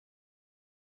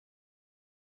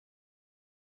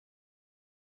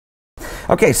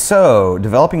Okay, so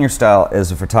developing your style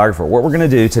as a photographer. What we're going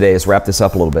to do today is wrap this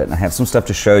up a little bit, and I have some stuff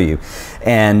to show you.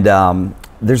 And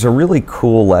there's a really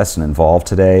cool lesson involved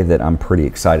today that I'm pretty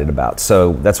excited about.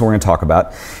 So that's what we're going to talk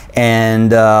about.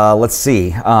 And let's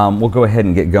see. We'll go ahead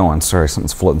and get going. Sorry,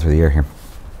 something's floating through the air here.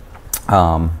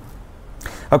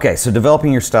 Okay, so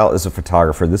developing your style as a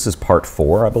photographer. This is part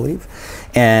 4, I believe,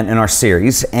 and in our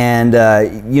series. And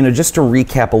you know, just to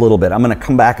recap a little bit, I'm going to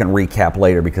come back and recap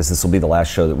later because this will be the last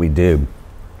show that we do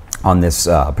on this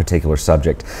particular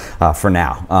subject for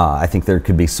now. I think there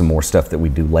could be some more stuff that we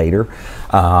do later.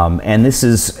 And this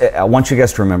is, I want you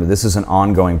guys to remember, this is an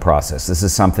ongoing process. This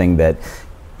is something that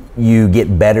you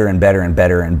get better and better and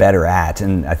better and better at,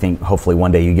 and I think hopefully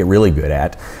one day you get really good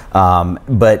at,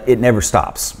 but it never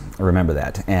stops. Remember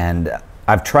that. And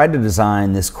I've tried to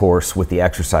design this course with the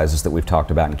exercises that we've talked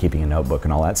about and keeping a notebook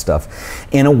and all that stuff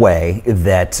in a way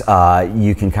that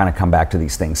you can kind of come back to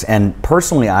these things. And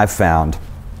personally, I've found,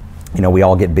 you know, we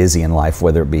all get busy in life,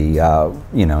 whether it be,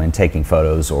 you know, in taking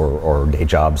photos or day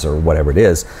jobs or whatever it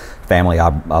is, family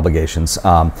obligations,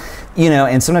 you know,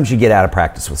 and sometimes you get out of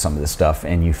practice with some of this stuff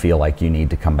and you feel like you need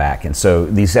to come back. And so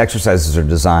these exercises are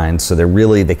designed so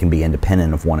they can be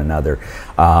independent of one another,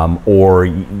 or,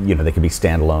 you know, they can be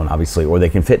standalone, obviously, or they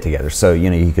can fit together. So, you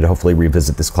know, you could hopefully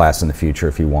revisit this class in the future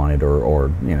if you wanted, or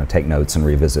you know, take notes and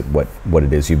revisit what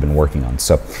it is you've been working on.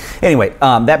 So anyway,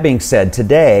 that being said,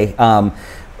 today,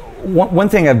 one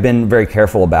thing I've been very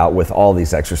careful about with all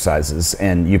these exercises,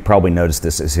 and you've probably noticed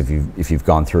this if you've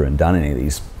gone through and done any of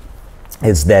these,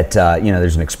 is that you know,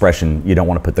 there's an expression, you don't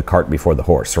want to put the cart before the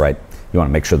horse, right? You want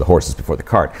to make sure the horse is before the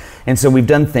cart. And so we've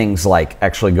done things like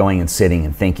actually going and sitting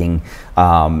and thinking,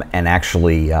 and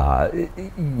actually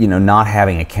you know, not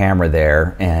having a camera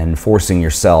there and forcing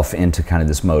yourself into kind of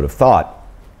this mode of thought,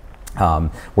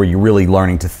 where you're really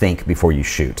learning to think before you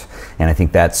shoot. And I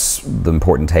think that's the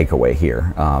important takeaway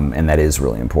here, and that is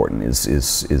really important,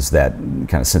 is that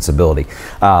kind of sensibility.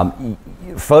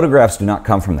 Photographs do not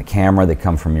come from the camera, they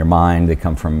come from your mind, they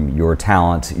come from your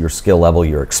talent, your skill level,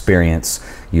 your experience,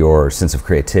 your sense of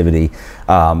creativity.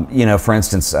 You know, for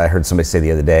instance, I heard somebody say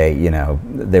the other day, you know,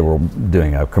 they were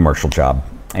doing a commercial job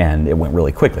and it went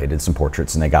really quickly. They did some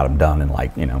portraits and they got them done in,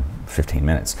 like, you know, 15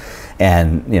 minutes.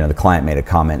 And, you know, the client made a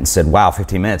comment and said, wow,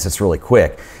 15 minutes, that's really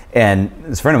quick. And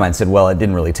this friend of mine said, well, it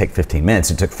didn't really take 15 minutes.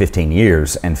 It took 15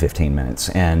 years and 15 minutes.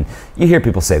 And you hear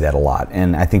people say that a lot.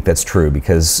 And I think that's true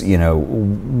because, you know,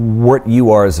 what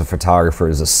you are as a photographer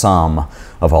is a sum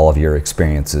of all of your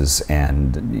experiences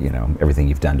and, you know, everything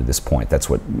you've done to this point. That's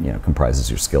what, you know, comprises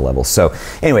your skill level. So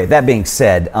anyway, that being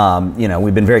said, you know,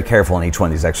 we've been very careful in each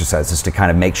one of these exercises to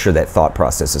kind of make sure that thought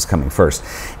process is coming first.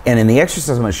 And in the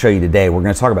exercise I'm going to show you today, we're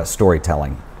going to talk about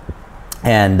storytelling.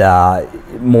 And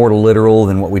more literal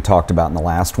than what we talked about in the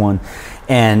last one.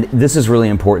 And this is really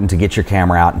important to get your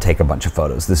camera out and take a bunch of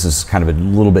photos. This is kind of a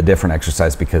little bit different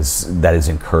exercise because that is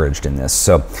encouraged in this.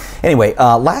 So anyway,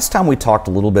 last time we talked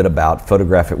a little bit about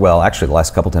photographic, well, actually the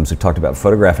last couple times we've talked about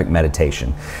photographic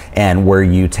meditation, and where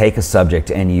you take a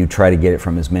subject and you try to get it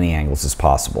from as many angles as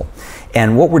possible.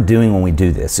 And what we're doing when we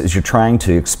do this is you're trying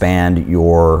to expand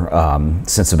your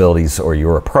sensibilities or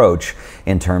your approach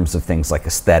in terms of things like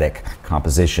aesthetic,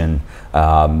 composition,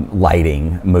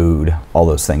 lighting, mood, all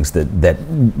those things that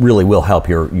really will help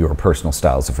your personal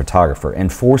style as a photographer.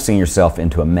 And forcing yourself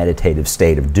into a meditative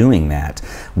state of doing that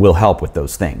will help with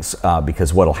those things,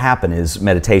 because what will happen is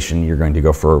meditation, you're going to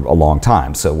go for a long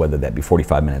time. So whether that be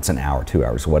 45 minutes, an hour, 2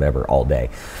 hours, whatever, all day.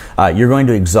 You're going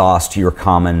to exhaust your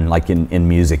common, like in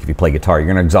music, if you play guitar, you're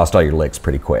going to exhaust all your licks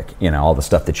pretty quick, you know, all the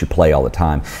stuff that you play all the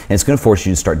time. And it's going to force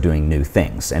you to start doing new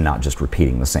things and not just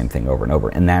repeating the same thing over and over.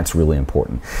 And that's really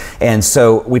important. And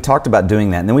so we talked about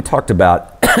doing that. And then we talked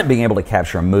about being able to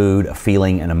capture a mood, a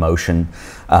feeling, an emotion,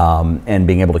 and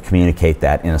being able to communicate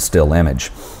that in a still image.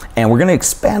 And we're going to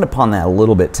expand upon that a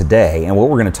little bit today, and what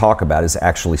we're going to talk about is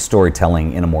actually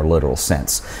storytelling in a more literal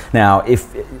sense. Now,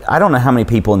 I don't know how many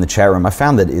people in the chat room, I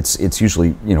found that it's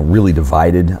usually, you know, really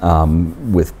divided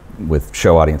with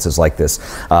show audiences like this.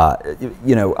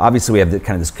 You know, obviously we have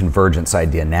kind of this convergence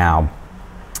idea now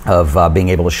of being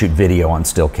able to shoot video on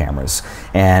still cameras.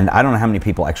 And I don't know how many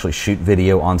people actually shoot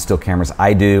video on still cameras.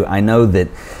 I do. I know that,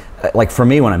 like for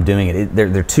me when I'm doing it,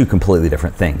 they're two completely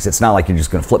different things. It's not like you're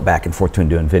just going to flip back and forth between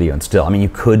doing video and still. I mean, you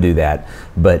could do that,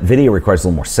 but video requires a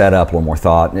little more setup, a little more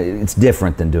thought. It's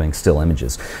different than doing still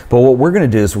images. But what we're going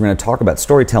to do is we're going to talk about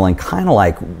storytelling kind of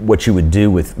like what you would do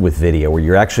with video, where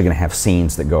you're actually going to have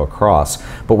scenes that go across,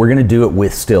 but we're going to do it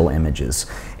with still images.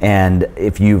 And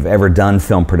if you've ever done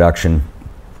film production,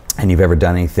 and you've ever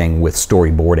done anything with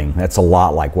storyboarding, that's a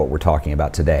lot like what we're talking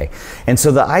about today. And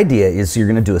so the idea is you're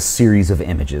going to do a series of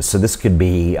images. So this could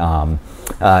be,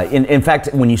 in fact,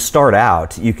 when you start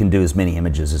out, you can do as many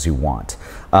images as you want.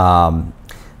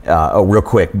 Oh, real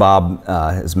quick, Bob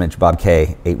has mentioned, Bob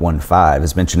K815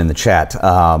 has mentioned in the chat,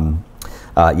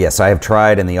 yes, I have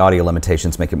tried, and the audio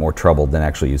limitations make it more trouble than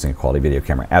actually using a quality video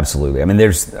camera. Absolutely. I mean,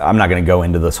 I'm not going to go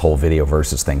into this whole video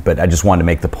versus thing, but I just wanted to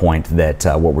make the point that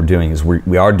what we're doing is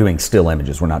we are doing still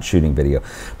images. We're not shooting video,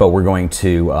 but we're going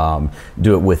to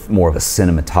do it with more of a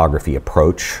cinematography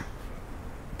approach,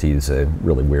 to use a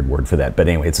really weird word for that, but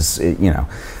anyway, it's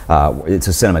it's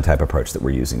a cinema type approach that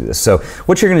we're using to this. So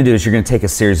what you're going to do is you're going to take a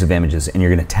series of images and you're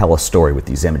going to tell a story with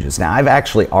these images. Now, I've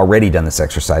actually already done this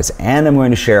exercise, and I'm going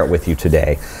to share it with you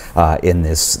today in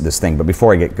this thing. But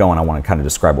before I get going, I want to kind of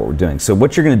describe what we're doing. So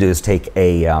what you're going to do is take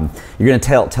a you're going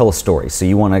to tell a story. So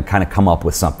you want to kind of come up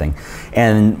with something,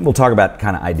 and we'll talk about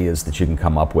kind of ideas that you can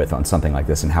come up with on something like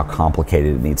this and how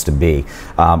complicated it needs to be.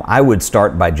 I would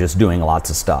start by just doing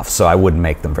lots of stuff, so I wouldn't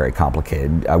make them very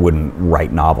complicated. I wouldn't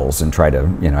write novels and try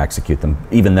to execute them,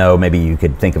 even though maybe you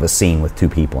could think of a scene with 2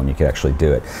 people and you could actually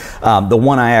do it. The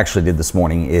one I actually did this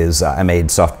morning is I made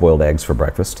soft-boiled eggs for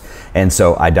breakfast, and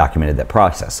so I documented that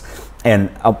process. And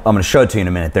I'm going to show it to you in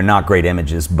a minute. They're not great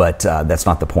images, but that's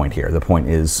not the point here. The point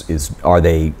is are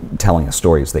they telling a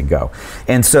story as they go?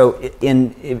 And so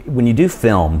when you do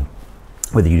film,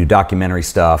 whether you do documentary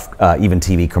stuff, even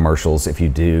TV commercials, if you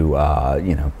do,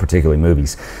 particularly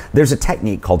movies, there's a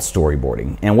technique called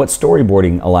storyboarding. And what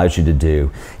storyboarding allows you to do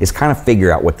is kind of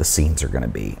figure out what the scenes are going to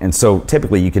be. And so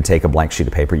typically you could take a blank sheet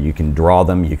of paper, you can draw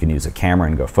them, you can use a camera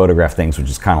and go photograph things, which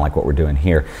is kind of like what we're doing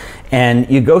here. And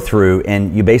you go through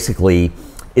and you basically,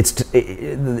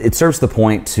 it serves the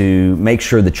point to make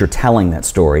sure that you're telling that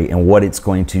story and what it's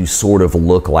going to sort of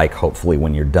look like, hopefully,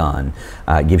 when you're done.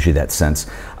 It gives you that sense.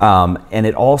 And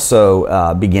it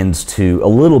also begins to a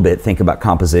little bit think about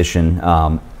composition,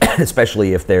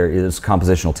 especially if there is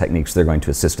compositional techniques that are going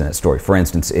to assist in that story. For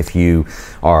instance, if you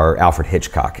are Alfred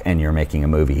Hitchcock and you're making a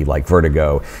movie like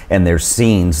Vertigo, and there's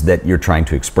scenes that you're trying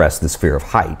to express this fear of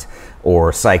height,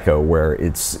 or Psycho, where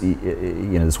it's,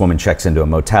 this woman checks into a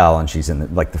motel and she's in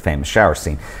the famous shower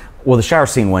scene. Well, the shower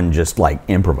scene wasn't just like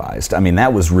improvised. I mean,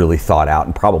 that was really thought out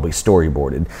and probably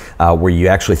storyboarded, where you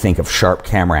actually think of sharp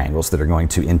camera angles that are going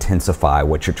to intensify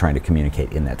what you're trying to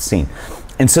communicate in that scene.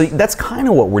 And so that's kind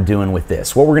of what we're doing with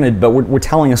this. But we're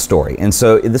telling a story. And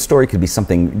so the story could be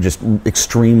something just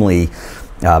extremely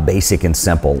basic and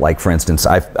simple. Like, for instance,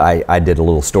 I did a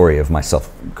little story of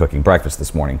myself cooking breakfast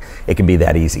this morning. It can be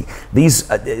that easy. These,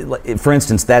 for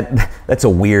instance, that's a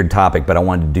weird topic, but I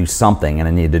wanted to do something, and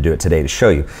I needed to do it today to show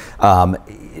you.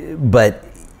 But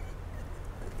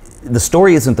the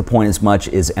story isn't the point as much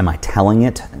as, am I telling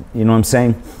it? You know what I'm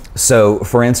saying? So,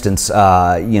 for instance,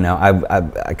 I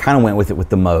kind of went with it with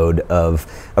the mode of,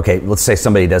 okay, let's say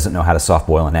somebody doesn't know how to soft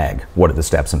boil an egg. What are the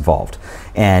steps involved?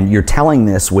 And you're telling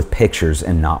this with pictures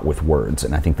and not with words,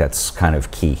 and I think that's kind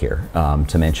of key here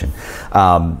to mention.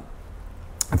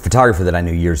 A photographer that I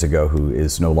knew years ago who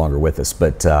is no longer with us,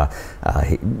 but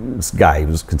this guy, he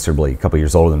was considerably a couple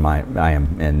years older than I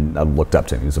am, and I looked up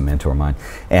to him. He was a mentor of mine.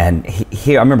 And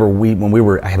I remember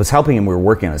I was helping him, we were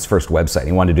working on his first website.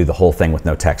 He wanted to do the whole thing with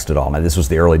no text at all. Now, this was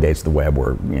the early days of the web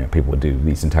where people would do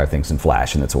these entire things in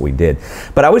Flash, and that's what we did.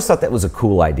 But I always thought that was a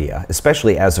cool idea,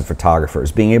 especially as a photographer,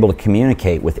 is being able to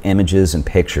communicate with images and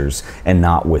pictures and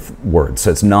not with words. So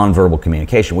it's nonverbal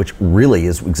communication, which really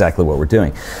is exactly what we're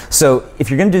doing. So if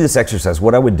you're going to do this exercise,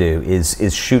 what I would do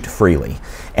is shoot freely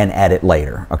and edit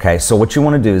later. Okay, so what you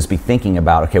want to do is be thinking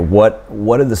about, okay, what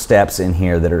are the steps in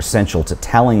here that are essential to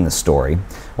telling the story,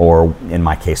 or in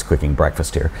my case, cooking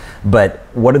breakfast here. But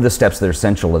what are the steps that are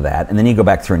essential to that? And then you go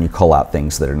back through and you cull out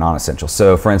things that are non-essential.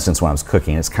 So, for instance, when I was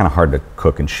cooking, it's kind of hard to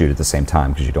cook and shoot at the same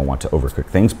time because you don't want to overcook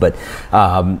things. But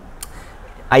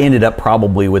I ended up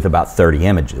probably with about 30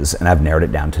 images, and I've narrowed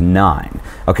it down to 9.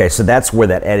 Okay, so that's where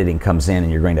that editing comes in,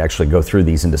 and you're going to actually go through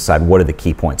these and decide what are the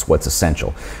key points, what's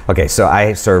essential. Okay, so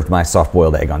I served my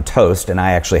soft-boiled egg on toast, and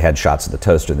I actually had shots of the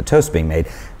toaster and the toast being made.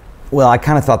 Well, I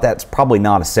kind of thought that's probably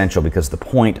not essential because the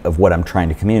point of what I'm trying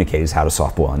to communicate is how to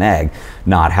soft boil an egg,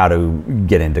 not how to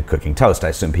get into cooking toast. I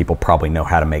assume people probably know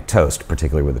how to make toast,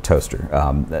 particularly with a toaster.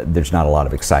 There's not a lot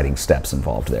of exciting steps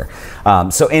involved there.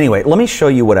 So anyway, let me show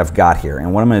you what I've got here.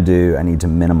 And what I'm going to do, I need to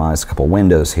minimize a couple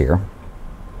windows here.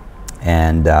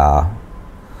 And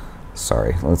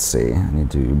sorry, let's see. I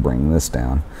need to bring this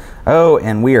down. Oh,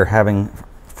 and we are having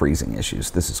freezing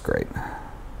issues. This is great.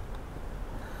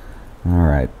 All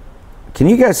right. Can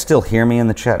you guys still hear me in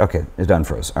the chat? Okay, it done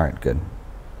froze. All right, good.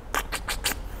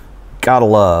 Gotta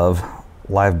love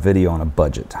live video on a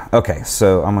budget. Okay,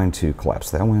 so I'm going to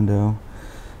collapse that window,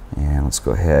 and let's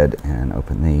go ahead and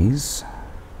open these.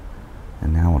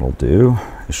 And now what I'll do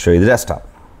is show you the desktop.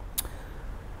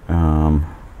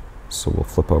 So we'll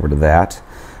flip over to that.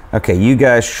 Okay, you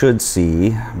guys should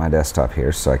see my desktop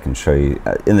here, so I can show you.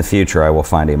 In the future, I will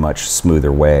find a much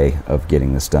smoother way of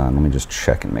getting this done. Let me just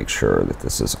check and make sure that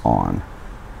this is on.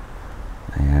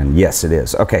 And yes, it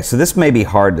is. Okay, so this may be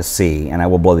hard to see, and I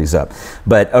will blow these up.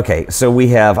 But okay, so we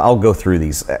have, I'll go through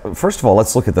these. First of all,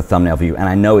 let's look at the thumbnail view. And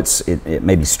I know it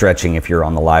may be stretching if you're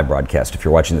on the live broadcast. If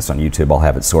you're watching this on YouTube, I'll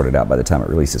have it sorted out by the time it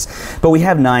releases. But we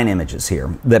have 9 images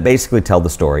here that basically tell the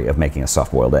story of making a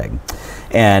soft-boiled egg.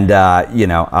 And, you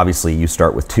know, obviously you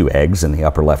start with 2 eggs in the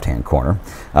upper left-hand corner.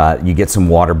 You get some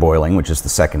water boiling, which is the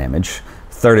second image.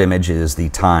 Third image is the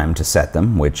time to set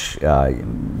them, which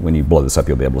when you blow this up,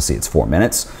 you'll be able to see it's 4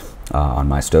 minutes on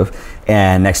my stove.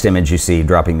 And next image you see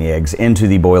dropping the eggs into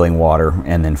the boiling water,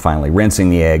 and then finally rinsing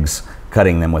the eggs,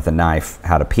 cutting them with a knife,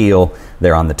 how to peel.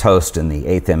 They're on the toast in the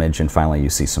 8th image, and finally you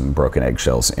see some broken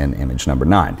eggshells in image number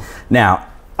 9. Now,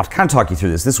 I'll kind of talk you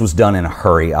through this. This was done in a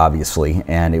hurry, obviously,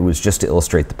 and it was just to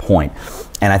illustrate the point.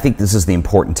 And I think this is the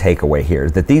important takeaway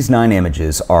here, that these 9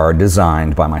 images are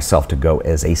designed by myself to go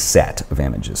as a set of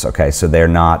images, okay? So they're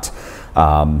not,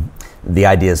 the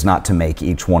idea is not to make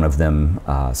each one of them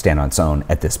stand on its own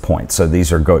at this point. So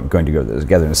these are going to go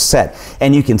together in a set.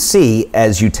 And you can see,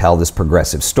 as you tell this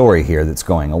progressive story here that's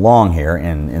going along here,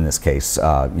 in this case,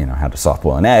 you know, how to soft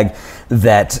boil an egg,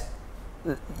 that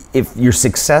if you're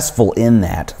successful in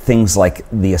that, things like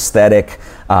the aesthetic,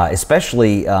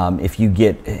 especially if you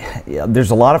get,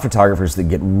 there's a lot of photographers that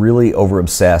get really over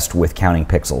obsessed with counting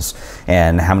pixels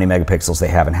and how many megapixels they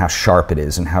have and how sharp it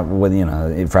is and how, you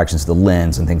know, fractions of the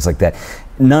lens and things like that.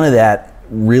 None of that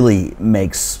really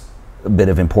makes a bit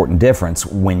of important difference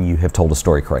when you have told a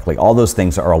story correctly. All those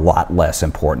things are a lot less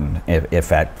important, if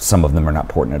fact some of them are not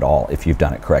important at all if you've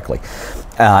done it correctly.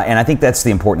 And I think that's the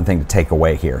important thing to take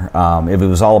away here. If it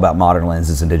was all about modern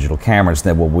lenses and digital cameras,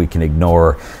 then well, we can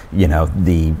ignore, you know,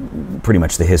 pretty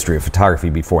much the history of photography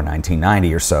before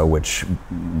 1990 or so, which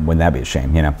wouldn't that be a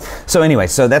shame, you know? So anyway,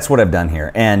 so that's what I've done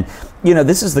here. And, you know,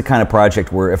 this is the kind of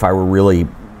project where if I were really,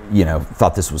 you know,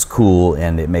 thought this was cool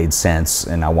and it made sense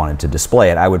and I wanted to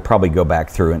display it, I would probably go back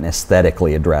through and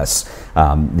aesthetically address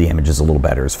the images a little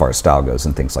better as far as style goes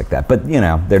and things like that. But, you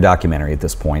know, they're documentary at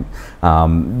this point.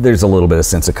 There's a little bit of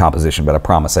sense of composition, but I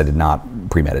promise I did not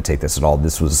premeditate this at all.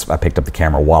 This was, I picked up the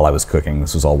camera while I was cooking.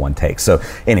 This was all one take. So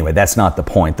anyway, that's not the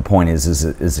point. The point is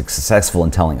it successful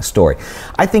in telling a story?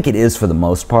 I think it is for the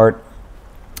most part.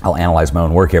 I'll analyze my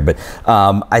own work here, but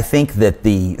I think that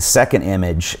the second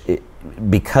image,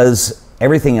 because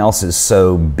everything else is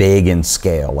so big in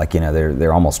scale, like, you know,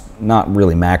 they're almost not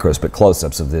really macros, but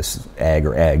close-ups of this egg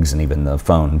or eggs, and even the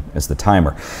phone as the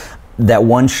timer. That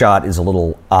one shot is a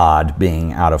little odd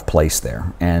being out of place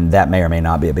there, and that may or may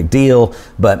not be a big deal,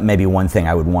 but maybe one thing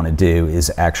I would want to do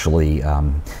is actually,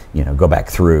 you know, go back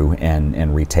through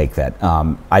and retake that.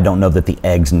 I don't know that the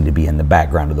eggs need to be in the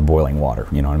background of the boiling water,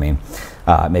 you know what I mean?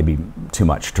 Maybe too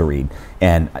much to read.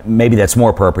 And maybe that's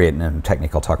more appropriate, and in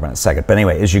technique I'll talk about in a second. But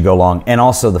anyway, as you go along, and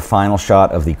also the final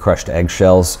shot of the crushed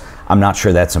eggshells, I'm not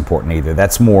sure that's important either.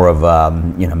 That's more of,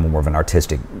 you know, more of an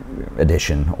artistic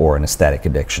addition or an aesthetic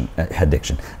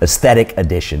aesthetic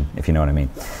addition, if you know what I mean.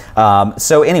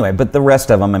 So anyway, but the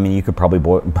rest of them, I mean, you could probably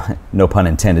boil, no pun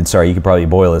intended, sorry, you could probably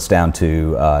boil this down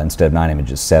to, instead of 9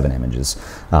 images, 7 images,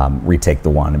 retake the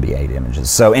one and be 8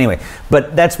 images. So anyway,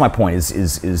 but that's my point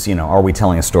is, you know, are we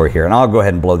telling a story here? And I'll go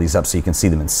ahead and blow these up so you can see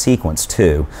them in sequence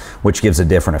too, which gives a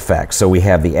different effect. So we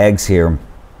have the eggs here,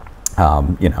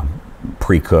 you know,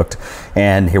 pre-cooked,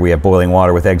 and here we have boiling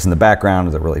water with eggs in the background.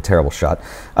 It's a really terrible shot.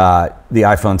 The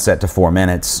iPhone set to 4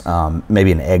 minutes.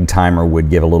 Maybe an egg timer would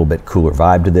give a little bit cooler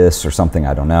vibe to this or something,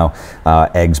 I don't know.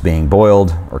 Eggs being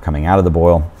boiled or coming out of the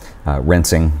boil,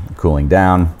 rinsing, cooling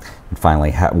down, and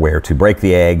finally where to break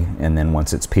the egg, and then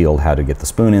once it's peeled, how to get the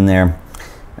spoon in there.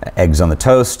 Eggs on the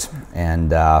toast,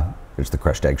 and there's the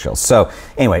crushed eggshells. So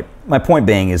anyway, my point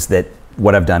being is that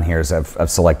what I've done here is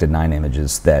I've selected 9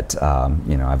 images that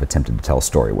you know, I've attempted to tell a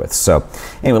story with. So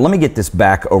anyway, let me get this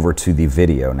back over to the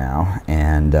video now,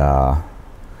 and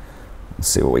let's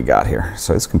see what we got here.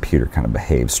 So this computer kind of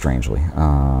behaves strangely.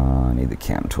 I need the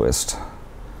cam twist.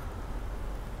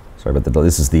 Sorry about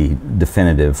this is the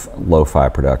definitive lo-fi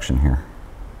production here.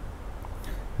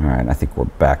 All right, I think we're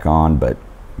back on, but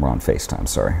we're on FaceTime,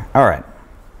 sorry. All right.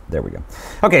 There we go.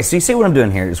 Okay, so you see what I'm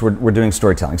doing here is we're doing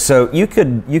storytelling. So you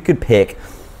could pick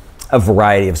a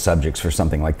variety of subjects for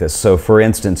something like this. So for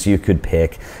instance, you could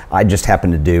pick, I just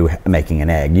happen to do making an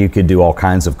egg. You could do all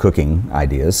kinds of cooking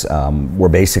ideas, where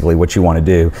basically what you want to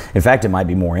do, in fact, it might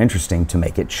be more interesting to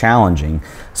make it challenging.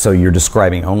 So you're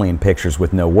describing only in pictures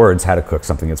with no words how to cook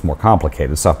something that's more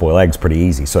complicated. Soft-boiled eggs pretty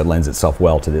easy, so it lends itself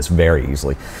well to this very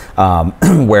easily.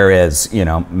 Whereas, you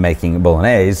know, making a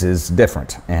bolognese is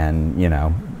different. And, you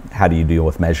know, how do you deal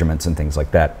with measurements and things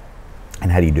like that? And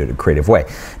how do you do it in a creative way?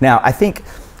 Now, I think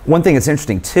one thing that's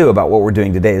interesting too about what we're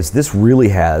doing today is this really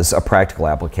has a practical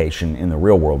application in the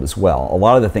real world as well. A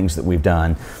lot of the things that we've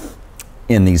done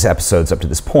in these episodes up to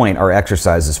this point are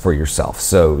exercises for yourself.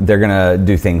 So they're gonna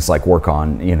do things like work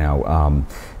on, you know,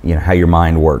 how your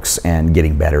mind works and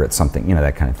getting better at something, you know,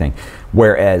 that kind of thing.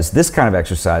 Whereas this kind of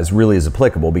exercise really is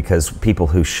applicable because people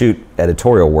who shoot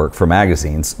editorial work for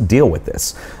magazines deal with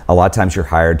this. A lot of times you're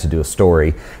hired to do a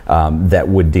story that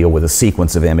would deal with a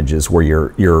sequence of images where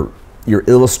you're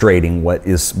illustrating what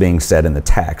is being said in the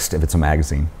text, if it's a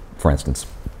magazine, for instance.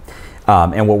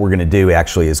 And what we're going to do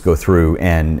actually is go through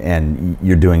and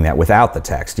you're doing that without the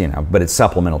text, you know, but it's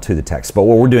supplemental to the text. But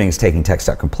what we're doing is taking text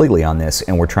out completely on this,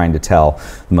 and we're trying to tell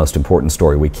the most important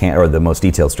story we can, or the most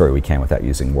detailed story we can, without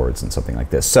using words and something like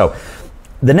this. So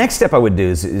the next step I would do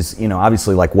is, you know,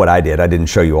 obviously like what I didn't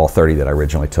show you all 30 that I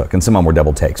originally took, and some of them were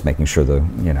double takes, making sure the,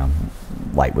 you know,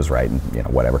 light was right and, you know,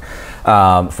 whatever,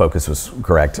 focus was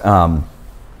correct.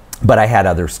 But I had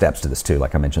other steps to this too,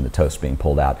 like I mentioned, the toast being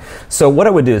pulled out. So what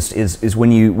I would do is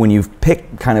when you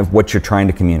pick kind of what you're trying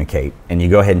to communicate and you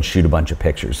go ahead and shoot a bunch of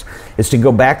pictures, is to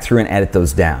go back through and edit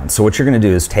those down. So what you're going to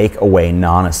do is take away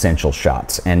non-essential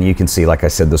shots. And you can see, like I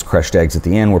said, those crushed eggs at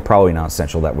the end were probably not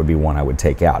essential. That would be one I would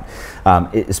take out.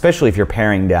 Especially if you're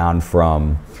paring down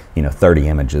from, you know, 30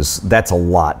 images. That's a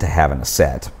lot to have in a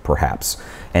set, perhaps.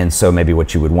 And so maybe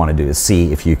what you would want to do is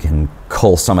see if you can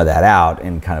cull some of that out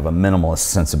in kind of a minimalist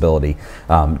sensibility,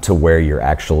 to where you're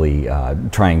actually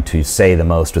trying to say the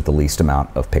most with the least amount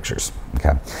of pictures.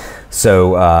 Okay,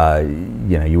 so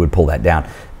you know, you would pull that down.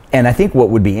 And I think what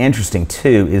would be interesting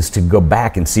too is to go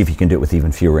back and see if you can do it with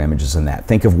even fewer images than that.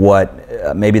 Think of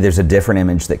what, maybe there's a different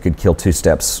image that could kill 2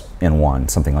 steps in one,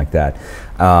 something like that.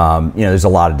 You know, there's a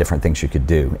lot of different things you could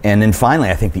do. And then finally,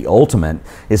 I think the ultimate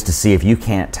is to see if you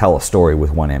can't tell a story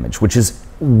with one image, which is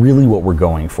really what we're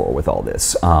going for with all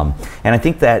this. And I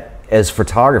think that as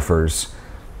photographers,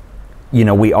 you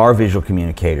know, we are visual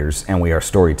communicators and we are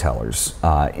storytellers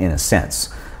in a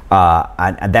sense.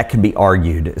 And that can be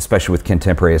argued, especially with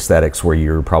contemporary aesthetics, where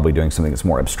you're probably doing something that's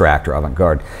more abstract or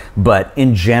avant-garde. But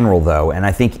in general, though, and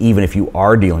I think even if you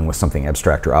are dealing with something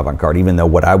abstract or avant-garde, even though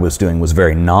what I was doing was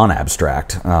very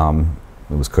non-abstract,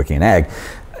 it was cooking an egg,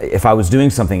 if I was doing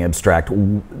something abstract,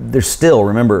 there's still,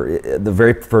 remember, the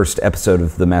very first episode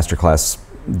of the MasterClass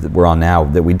that we're on now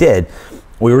that we did,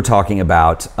 we were talking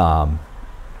about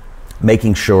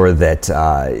making sure that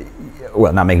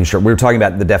well, not making sure, we were talking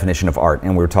about the definition of art,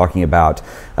 and we were talking about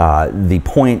the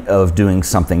point of doing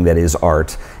something that is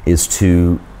art is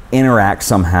to interact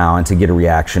somehow and to get a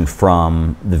reaction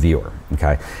from the viewer,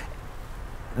 okay?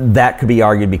 That could be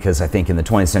argued because I think in the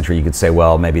 20th century you could say,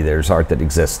 well, maybe there's art that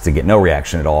exists to get no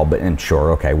reaction at all, and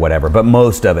sure, okay, whatever. But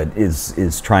most of it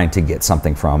is trying to get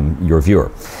something from your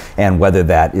viewer. And whether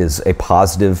that is a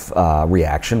positive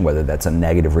reaction, whether that's a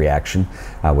negative reaction,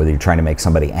 whether you're trying to make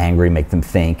somebody angry, make them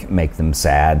think, make them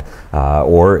sad,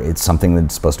 or it's something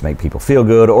that's supposed to make people feel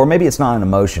good, or maybe it's not an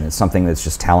emotion, it's something that's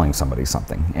just telling somebody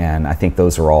something. And I think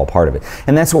those are all part of it.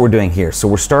 And that's what we're doing here. So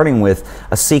we're starting with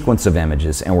a sequence of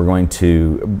images, and we're going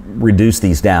to reduce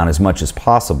these down as much as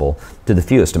possible to the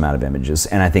fewest amount of images.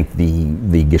 And I think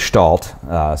the gestalt,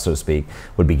 so to speak,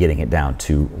 would be getting it down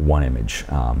to one image.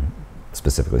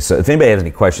 Specifically. So if anybody has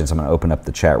any questions, I'm going to open up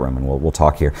the chat room and we'll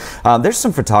talk here. There's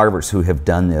some photographers who have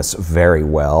done this very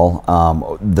well.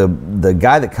 The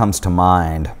guy that comes to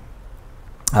mind,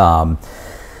 who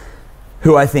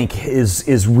I think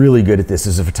is really good at this,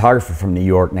 is a photographer from New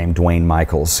York named Dwayne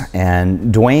Michaels.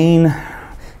 And Dwayne,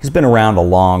 he's been around a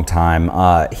long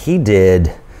time. He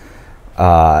did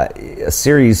a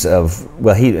series of,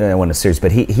 well, he wasn't a series,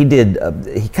 but he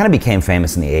kind of became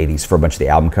famous in the 80s for a bunch of the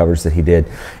album covers that he did.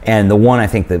 And the one I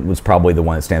think that was probably the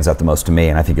one that stands out the most to me,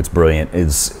 and I think it's brilliant,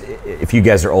 is if you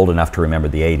guys are old enough to remember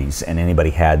the 80s and anybody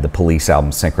had the Police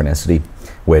album Synchronicity,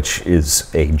 which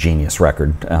is a genius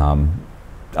record.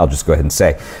 I'll just go ahead and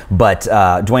say. But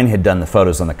Dwayne had done the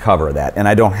photos on the cover of that, and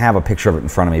I don't have a picture of it in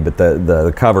front of me, but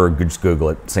the cover, just Google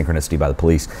it, Synchronicity by the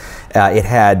Police. It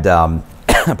had,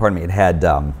 pardon me, it had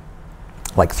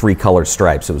like 3 colored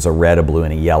stripes. It was a red, a blue,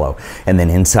 and a yellow. And then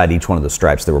inside each one of those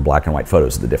stripes, there were black and white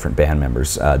photos of the different band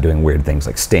members doing weird things,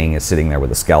 like Sting is sitting there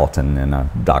with a skeleton in a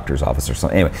doctor's office or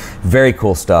something. Anyway, very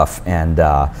cool stuff. And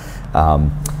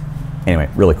anyway,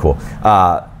 really cool.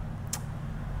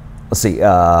 Let's see,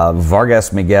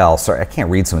 Vargas Miguel. Sorry, I can't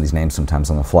read some of these names sometimes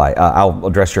on the fly. I'll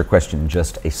address your question in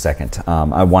just a second.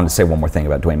 I wanted to say one more thing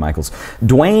about Dwayne Michaels.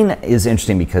 Dwayne is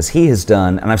interesting because he has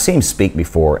done, and I've seen him speak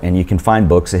before, and you can find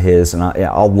books of his, and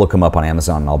I'll look them up on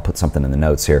Amazon, and I'll put something in the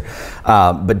notes here.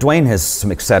 But Dwayne has some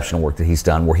exceptional work that he's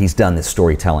done where he's done this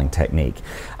storytelling technique.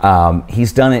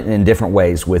 He's done it in different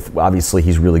ways with, obviously,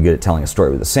 he's really good at telling a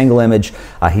story with a single image.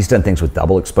 He's done things with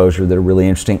double exposure that are really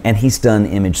interesting, and he's done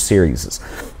image series.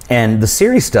 And the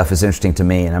series stuff is interesting to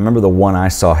me, and I remember the one I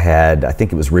saw had, I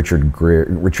think it was Richard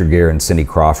Gere and Cindy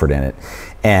Crawford in it.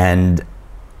 And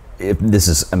this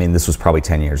was probably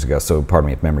 10 years ago, so pardon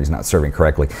me if memory's not serving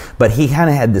correctly. But he kind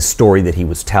of had this story that he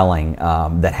was telling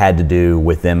that had to do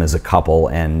with them as a couple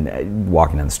and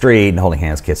walking down the street and holding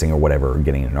hands, kissing or whatever, or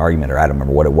getting in an argument, or I don't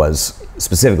remember what it was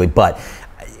specifically. But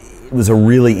it was a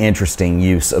really interesting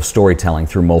use of storytelling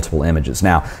through multiple images.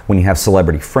 Now, when you have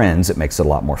celebrity friends, it makes it a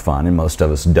lot more fun, and most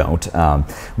of us don't.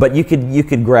 But you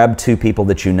could grab 2 people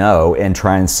that you know and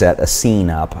try and set a scene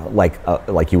up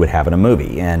like you would have in a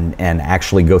movie, and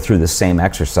actually go through the same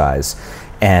exercise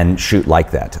and shoot like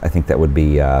that. I think that would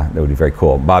be very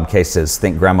cool. Bob K says,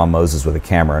 "Think Grandma Moses with a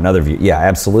camera." Another view, yeah,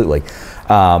 absolutely.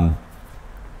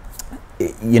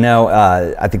 You know,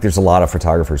 I think there's a lot of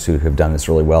photographers who have done this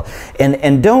really well.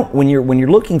 And don't, when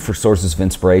you're looking for sources of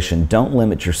inspiration, don't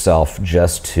limit yourself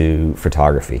just to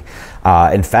photography.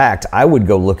 In fact, I would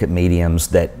go look at mediums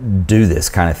that do this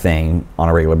kind of thing on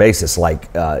a regular basis, like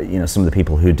you know, some of the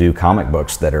people who do comic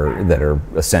books that are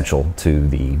essential to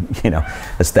the, you know,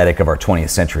 aesthetic of our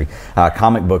 20th century.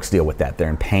 Comic books deal with that. They're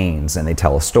in panes and they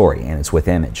tell a story, and it's with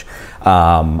image.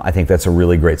 I think that's a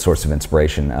really great source of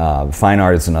inspiration. Fine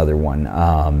art is another one.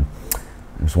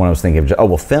 There's one I was thinking of. Oh,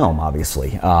 well, film,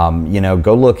 obviously. You know,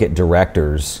 go look at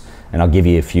directors, and I'll give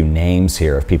you a few names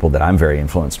here of people that I'm very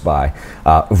influenced by.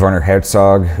 Werner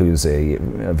Herzog, who's a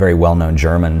very well-known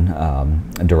German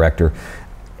director.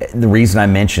 The reason I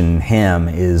mention him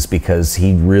is because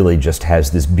he really just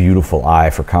has this beautiful eye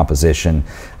for composition.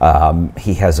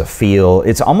 He has a feel.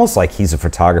 It's almost like he's a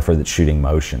photographer that's shooting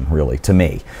motion, really, to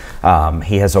me.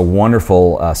 He has a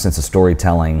wonderful sense of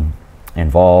storytelling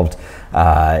involved.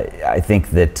 I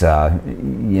think that,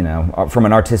 you know, from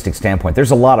an artistic standpoint,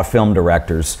 there's a lot of film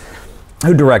directors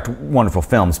who direct wonderful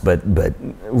films, but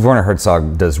Werner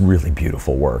Herzog does really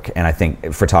beautiful work, and I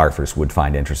think photographers would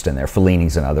find interest in there.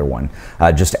 Fellini's another one.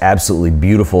 Just absolutely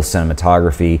beautiful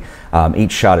cinematography.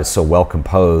 Each shot is so well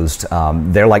composed.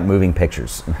 They're like moving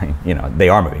pictures. You know, they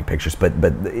are moving pictures, but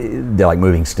they're like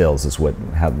moving stills is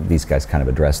how these guys kind of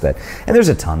address that. And there's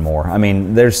a ton more. I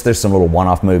mean, there's some little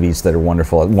one-off movies that are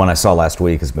wonderful. One I saw last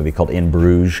week is a movie called In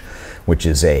Bruges, which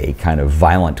is a kind of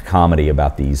violent comedy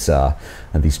about these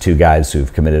 2 guys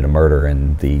who've committed a murder,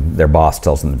 and their boss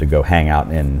tells them to go hang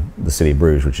out in the city of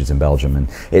Bruges, which is in Belgium. And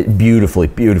it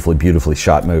beautifully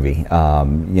shot movie.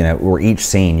 You know, where each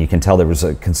scene, you can tell there was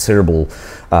a considerable,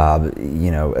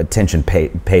 you know, attention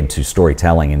paid to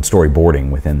storytelling and storyboarding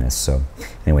within this. So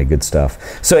anyway, good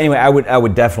stuff. So anyway, I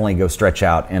would definitely go stretch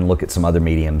out and look at some other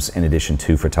mediums in addition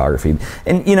to photography.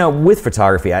 And you know, with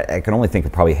photography, I can only think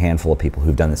of probably a handful of people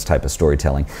who've done this type of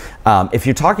storytelling. If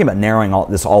you're talking about narrowing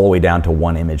this all the way down to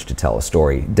one image to tell a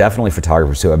story, definitely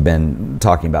photographers who I've been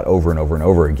talking about over and over and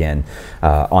over again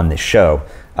on this show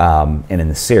and in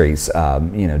this series.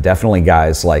 You know, definitely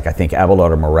guys like, I think,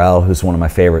 Abelard Morel, who's one of my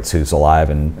favorites, who's alive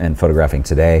and photographing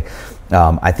today.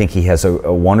 I think he has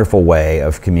a wonderful way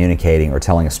of communicating or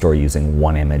telling a story using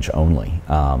one image only.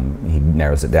 He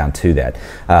narrows it down to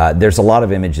that. There's a lot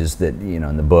of images that, you know,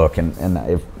 in the book,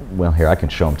 and well, here, I can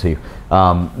show them to you,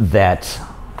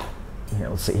 here,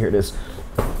 let's see, here it is.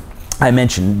 I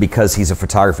mentioned, because he's a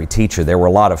photography teacher, there were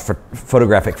a lot of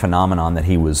photographic phenomenon that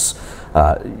he was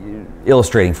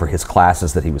illustrating for his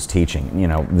classes that he was teaching. You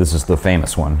know, this is the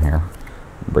famous one here.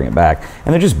 Bring it back.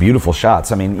 And they're just beautiful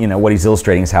shots. I mean, you know, what he's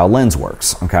illustrating is how a lens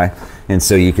works, okay? And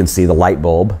so you can see the light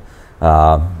bulb.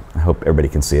 I hope everybody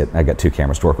can see it. I got 2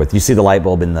 cameras to work with. You see the light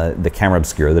bulb in the camera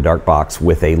obscura, the dark box,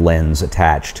 with a lens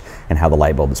attached, and how the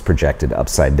light bulb is projected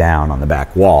upside down on the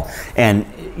back wall. And,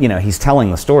 you know, he's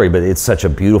telling the story, but it's such a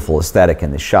beautiful aesthetic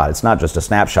in this shot. It's not just a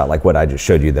snapshot like what I just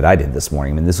showed you that I did this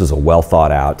morning. I mean, this was a well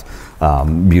thought out,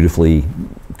 beautifully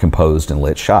composed and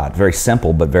lit shot. Very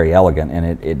simple, but very elegant,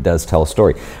 and it does tell a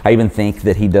story. I even think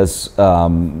that he does,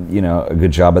 you know, a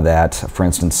good job of that. For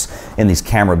instance, in these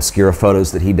camera obscura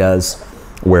photos that he does,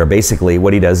 where basically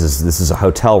what he does is, this is a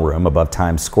hotel room above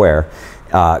Times Square,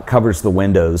 covers the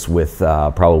windows with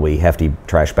probably hefty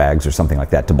trash bags or something like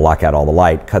that to block out all the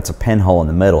light, cuts a pinhole in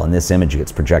the middle, and this image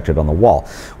gets projected on the wall.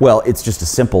 Well, it's just a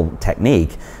simple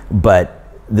technique, but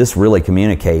this really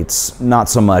communicates not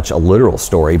so much a literal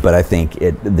story, but I think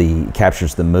it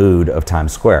captures the mood of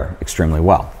Times Square extremely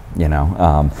well. You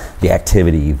know, the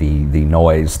activity, the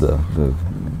noise,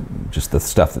 just the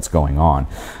stuff that's going on.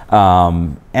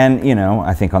 And, you know,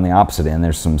 I think on the opposite end,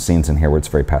 there's some scenes in here where it's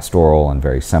very pastoral and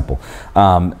very simple.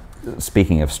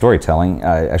 Speaking of storytelling,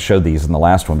 I showed these in the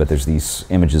last one, but there's these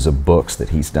images of books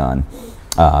that he's done,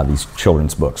 these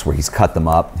children's books where he's cut them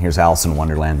up. Here's Alice in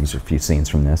Wonderland. These are a few scenes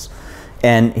from this.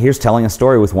 And here's telling a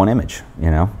story with one image, you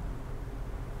know.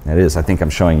 It is. I think I'm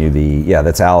showing you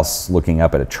that's Alice looking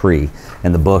up at a tree,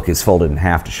 and the book is folded in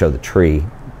half to show the tree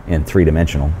in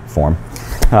three-dimensional form.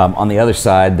 On the other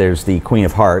side, there's the Queen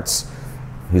of Hearts,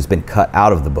 who's been cut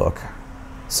out of the book.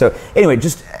 So anyway,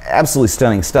 just absolutely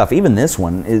stunning stuff. Even this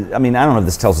one is, I mean, I don't know if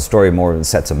this tells a story more than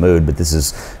sets a mood, but this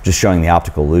is just showing the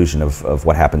optical illusion of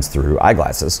what happens through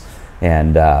eyeglasses.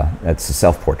 And that's a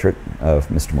self-portrait of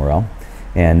Mr. Morel.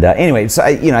 And anyway, so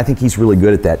I think he's really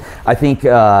good at that. I think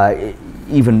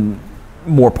even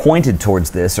more pointed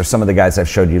towards this are some of the guys I've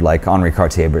showed you, like Henri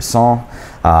Cartier-Bresson,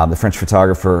 the French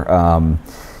photographer,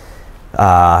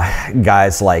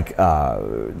 guys like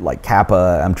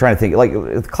Kappa. I'm trying to think,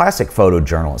 like classic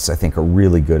photojournalists, I think, are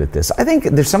really good at this. I think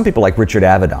there's some people like Richard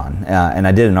Avedon, and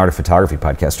I did an art of photography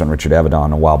podcast on Richard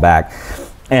Avedon a while back.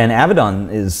 And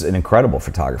Avedon is an incredible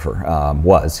photographer,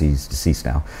 he's deceased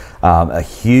now, a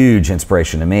huge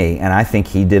inspiration to me, and I think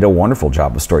he did a wonderful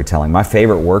job of storytelling. My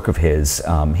favorite work of his,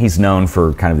 he's known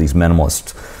for kind of these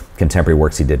minimalist contemporary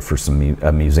works he did for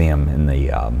a museum in the,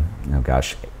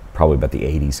 probably about the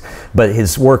 80s, but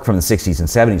his work from the 60s and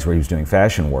 70s where he was doing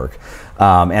fashion work,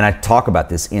 and I talk about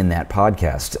this in that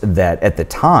podcast, that at the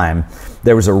time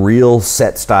there was a real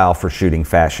set style for shooting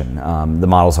fashion. The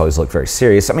models always look very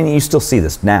serious. I mean, you still see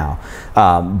this now,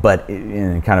 but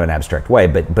in kind of an abstract way,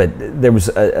 but there was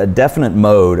a definite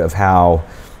mode of how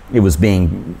it was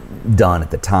being done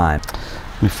at the time.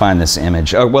 Let me find this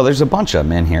image. Oh, well, there's a bunch of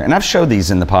them in here, and I've showed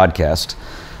these in the podcast,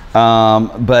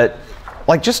 but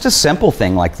like just a simple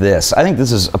thing like this. I think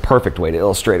this is a perfect way to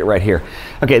illustrate it right here.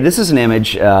 Okay, this is an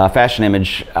image, fashion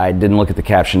image. I didn't look at the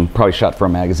caption, probably shot for a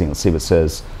magazine. Let's see what it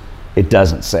says. It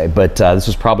doesn't say, but this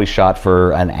was probably shot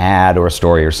for an ad or a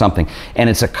story or something. And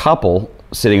it's a couple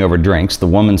sitting over drinks. The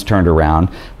woman's turned around,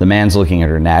 the man's looking at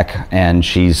her neck, and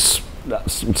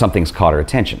something's caught her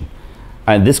attention.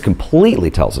 And this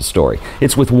completely tells a story.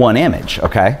 It's with one image,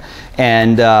 okay?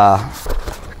 And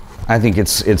I think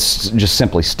it's just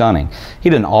simply stunning. He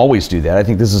didn't always do that. I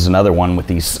think this is another one with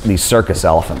these circus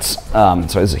elephants. So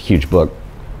this is a huge book.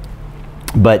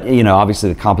 But, you know,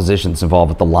 obviously the composition's involved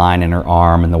with the line in her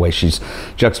arm and the way she's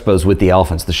juxtaposed with the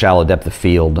elephants, the shallow depth of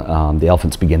field. The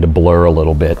elephants begin to blur a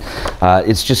little bit.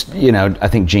 It's just, you know, I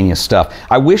think genius stuff.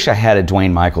 I wish I had a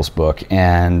Dwayne Michaels book,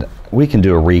 and we can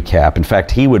do a recap. In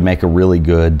fact, he would make a really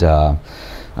good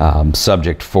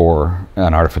subject for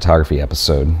an art of photography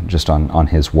episode just on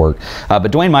his work.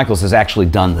 But Dwayne Michaels has actually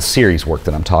done the series work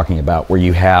that I'm talking about, where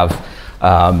you have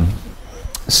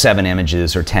 7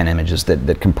 images or 10 images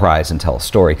that comprise and tell a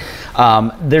story.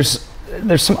 There's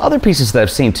some other pieces that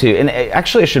I've seen too, and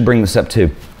actually I should bring this up too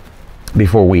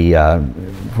before we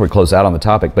close out on the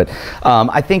topic, but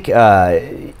I think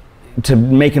to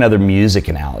make another music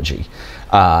analogy,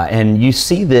 and you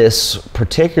see this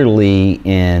particularly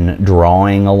in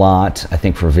drawing a lot, I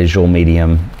think, for visual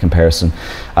medium comparison,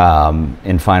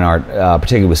 in fine art,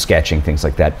 particularly with sketching, things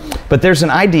like that. But there's an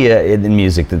idea in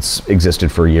music that's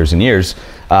existed for years and years.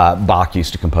 Bach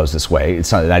used to compose this way.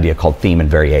 It's an idea called theme and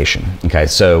variation. Okay,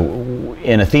 so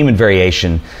in a theme and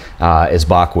variation, as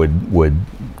Bach would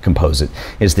compose it,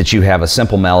 is that you have a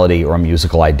simple melody or a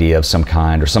musical idea of some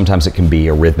kind, or sometimes it can be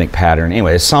a rhythmic pattern.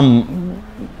 Anyway, some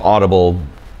audible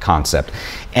concept,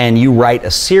 and you write a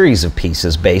series of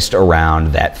pieces based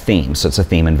around that theme. So it's a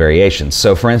theme and variations.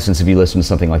 So for instance, if you listen to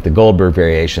something like the Goldberg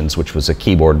Variations, which was a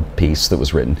keyboard piece that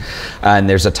was written, and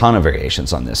there's a ton of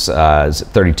variations on this,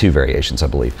 32 variations, I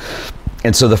believe.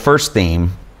 And so the first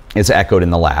theme is echoed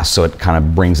in the last, so it kind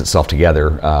of brings itself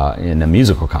together in a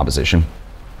musical composition.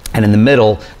 And in the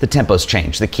middle, the tempos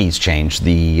change, the keys change,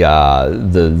 the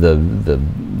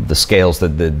scales that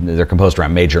they're composed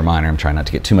around, major, minor. I'm trying not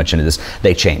to get too much into this.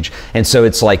 They change, and so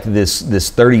it's like this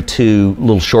 32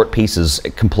 little short pieces,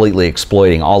 completely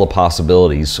exploiting all the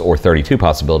possibilities, or 32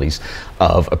 possibilities,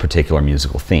 of a particular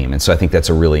musical theme. And so I think that's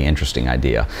a really interesting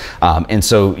idea. And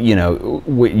so, you know,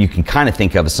 what you can kind of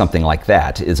think of as something like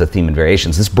that is a theme and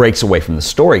variations. This breaks away from the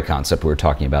story concept we were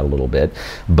talking about a little bit,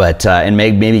 but and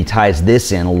maybe ties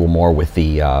this in a little more with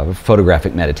the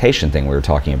photographic meditation thing we were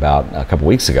talking about a couple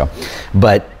weeks ago.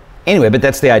 But anyway, but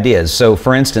that's the idea. So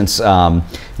for instance,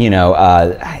 you know,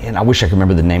 and I wish I could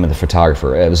remember the name of the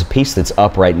photographer. It was a piece that's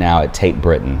up right now at Tate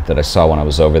Britain that I saw when I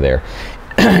was over there.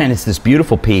 And it's this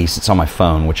beautiful piece. It's on my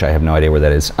phone, which I have no idea where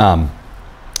that is.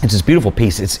 It's this beautiful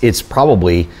piece. It's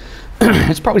probably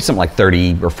it's probably something like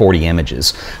 30 or 40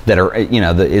 images that are, you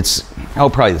know, it's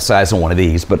probably the size of one of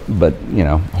these, but you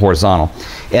know, horizontal,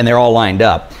 and they're all lined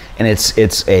up. And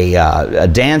it's a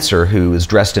dancer who is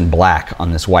dressed in black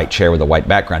on this white chair with a white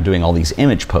background doing all these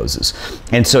image poses.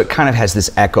 And so it kind of has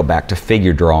this echo back to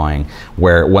figure drawing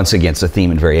where, once again, it's a theme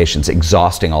and variations,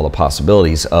 exhausting all the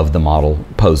possibilities of the model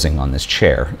posing on this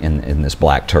chair in this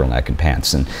black turtleneck and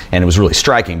pants. And it was really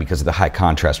striking because of the high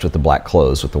contrast with the black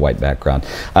clothes with the white background.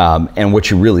 And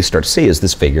what you really start to see is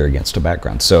this figure against a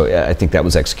background. So I think that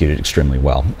was executed extremely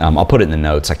well. I'll put it in the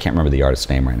notes. I can't remember the artist's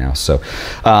name right now. So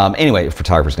anyway,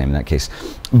 photographer's name in that case.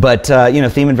 But you know,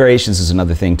 theme and variations is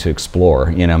another thing to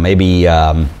explore. You know, maybe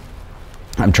I'm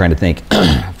trying to think.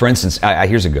 For instance,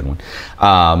 here's a good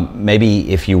one.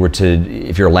 Maybe if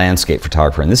you're a landscape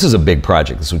photographer, and this is a big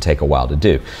project, this would take a while to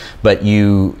do, but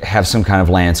you have some kind of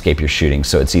landscape you're shooting,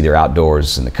 so it's either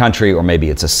outdoors in the country or maybe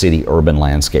it's a city urban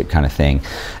landscape kind of thing,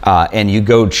 and you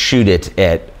go shoot it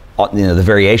at, you know, the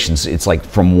variations, it's like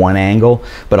from one angle,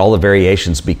 but all the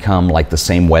variations become like the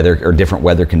same weather or different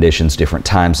weather conditions, different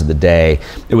times of the day.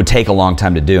 It would take a long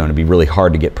time to do, and it'd be really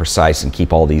hard to get precise and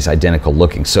keep all these identical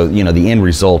looking. So, you know, the end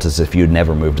result is if you'd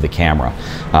never moved the camera.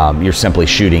 You're simply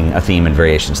shooting a theme and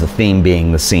variations, the theme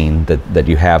being the scene that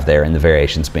you have there, and the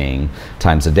variations being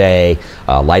times of day,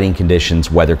 lighting conditions,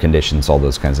 weather conditions, all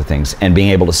those kinds of things, and being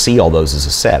able to see all those as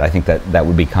a set. I think that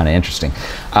would be kind of interesting.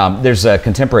 There's a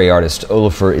contemporary artist,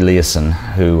 Olafur Eliasson,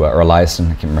 or Eliasson,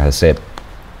 I can't remember how to say it,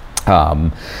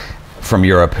 from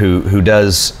Europe, who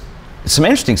does some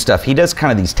interesting stuff. He does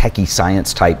kind of these techie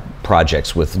science type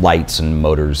projects with lights and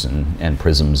motors and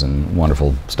prisms and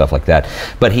wonderful stuff like that.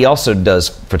 But he also does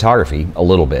photography a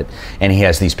little bit, and he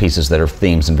has these pieces that are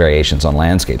themes and variations on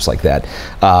landscapes like that.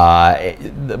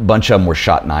 A bunch of them were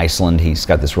shot in Iceland. He's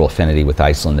got this real affinity with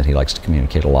Iceland that he likes to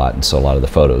communicate a lot, and so a lot of the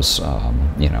photos,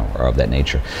 you know, are of that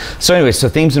nature. So anyway, so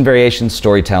themes and variations,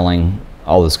 storytelling,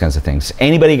 all those kinds of things.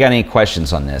 Anybody got any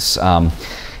questions on this?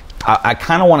 I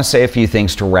kind of want to say a few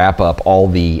things to wrap up all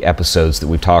the episodes that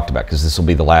we've talked about, because this will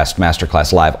be the last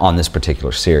Masterclass Live on this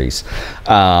particular series.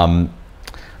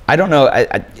 I don't know,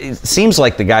 it seems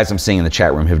like the guys I'm seeing in the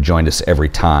chat room have joined us every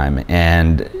time,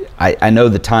 and I know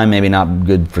the time maybe not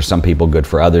good for some people, good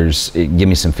for others. Give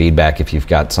me some feedback if you've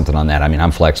got something on that. I mean,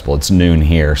 I'm flexible. It's noon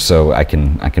here, so I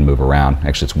can move around.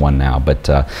 Actually, it's 1 now, but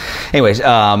anyways,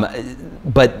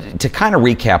 but to kind of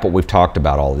recap what we've talked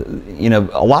about, you know,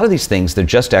 a lot of these things, they're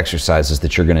just exercises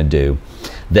that you're going to do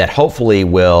that hopefully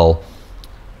will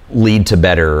lead to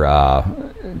better, I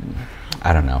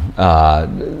don't know,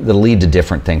 that'll lead to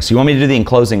different things. So you want me to do the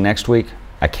enclosing next week?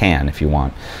 I can if you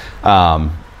want.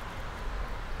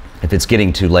 If it's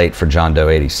getting too late for John Doe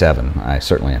 87, I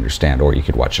certainly understand, or you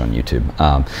could watch it on YouTube.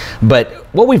 But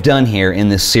what we've done here in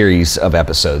this series of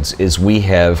episodes is we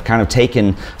have kind of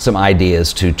taken some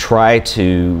ideas to try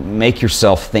to make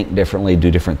yourself think differently,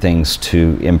 do different things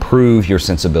to improve your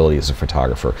sensibility as a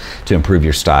photographer, to improve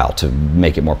your style, to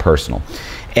make it more personal.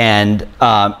 And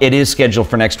it is scheduled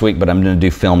for next week, but I'm going to do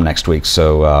film next week,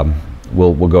 so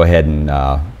we'll go ahead and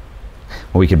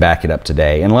we could back it up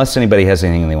today, unless anybody has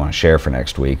anything they want to share for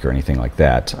next week or anything like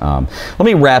that. Let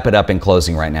me wrap it up in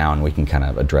closing right now, and we can kind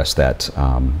of address that,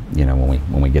 you know,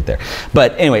 when we get there.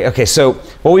 But anyway, okay. So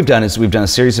what we've done is we've done a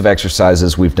series of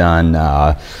exercises. We've done,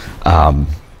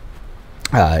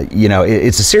 you know,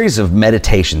 it's a series of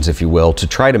meditations, if you will, to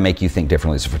try to make you think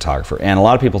differently as a photographer. And a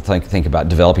lot of people think about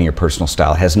developing your personal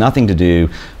style. It has nothing to do.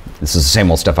 This is the same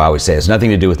old stuff I always say. It has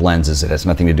nothing to do with lenses. It has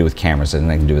nothing to do with cameras. It has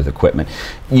nothing to do with equipment.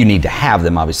 You need to have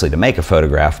them, obviously, to make a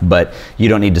photograph, but you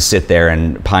don't need to sit there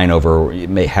and pine over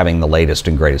having the latest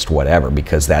and greatest whatever,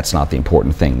 because that's not the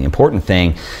important thing. The important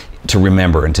thing to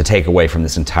remember and to take away from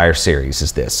this entire series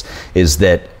is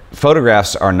that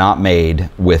photographs are not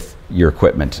made with your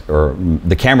equipment, or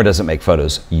the camera doesn't make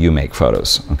photos, you make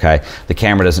photos, okay? The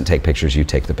camera doesn't take pictures, you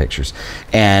take the pictures.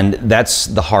 And that's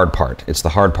the hard part. It's the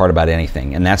hard part about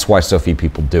anything, and that's why so few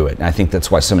people do it. And I think that's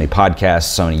why so many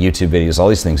podcasts, so many YouTube videos, all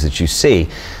these things that you see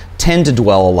tend to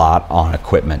dwell a lot on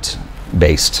equipment,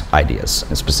 based ideas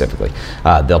specifically.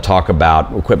 They'll talk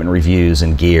about equipment reviews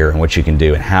and gear and what you can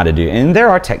do and how to do, and there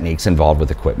are techniques involved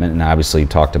with equipment, and I obviously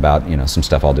talked about, you know, some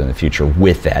stuff I'll do in the future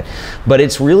with that. But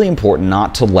it's really important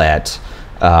not to let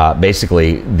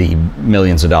basically the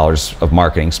millions of dollars of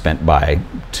marketing spent by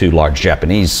two large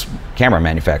Japanese camera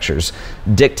manufacturers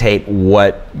dictate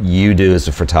what you do as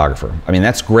a photographer. I mean,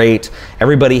 that's great.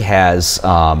 Everybody has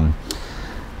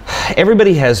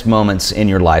moments in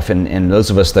your life, and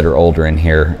those of us that are older in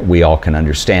here, we all can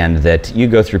understand that you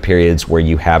go through periods where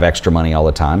you have extra money all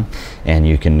the time and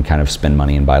you can kind of spend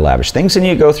money and buy lavish things, and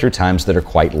you go through times that are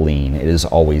quite lean. It is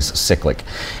always cyclic.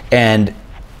 And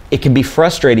it can be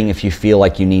frustrating if you feel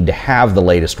like you need to have the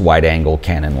latest wide-angle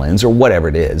Canon lens or whatever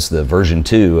it is, the version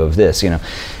 2 of this, you know.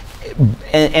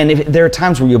 And if, there are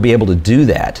times where you'll be able to do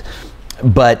that,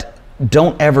 but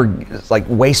don't ever like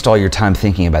waste all your time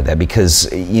thinking about that, because,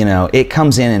 you know, it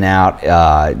comes in and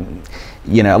out.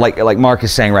 You know, like Mark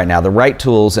is saying right now, the right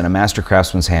tools in a master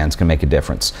craftsman's hands can make a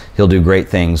difference. He'll do great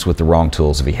things with the wrong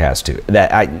tools if he has to.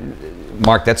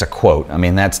 Mark, that's a quote. I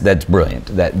mean, that's brilliant.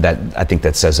 I think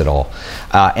that says it all.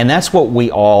 And that's what we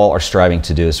all are striving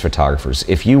to do as photographers.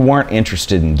 If you weren't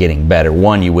interested in getting better,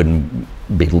 one, you wouldn't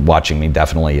be watching me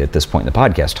definitely at this point in the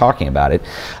podcast talking about it.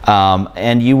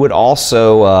 And you would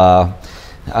also,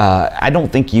 I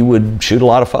don't think you would shoot a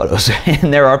lot of photos.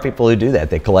 And there are people who do that.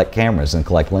 They collect cameras and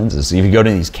collect lenses. If you go to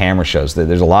these camera shows,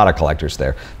 there's a lot of collectors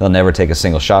there. They'll never take a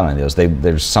single shot on those.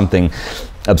 There's something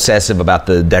obsessive about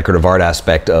the decorative art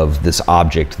aspect of this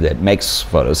object that makes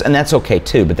photos, and that's okay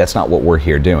too, but that's not what we're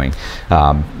here doing.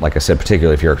 Like I said,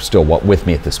 particularly if you're still with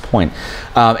me at this point.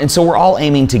 And so we're all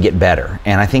aiming to get better,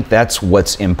 and I think that's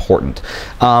what's important.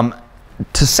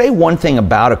 To say one thing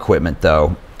about equipment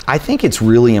though, I think it's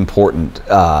really important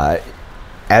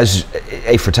as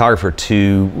a photographer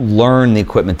to learn the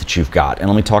equipment that you've got. And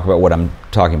let me talk about what I'm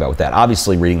talking about with that.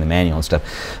 Obviously reading the manual and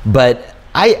stuff, but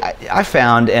I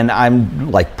found, and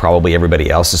I'm like probably everybody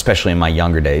else, especially in my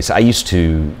younger days, I used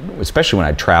to, especially when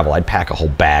I'd travel, I'd pack a whole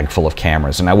bag full of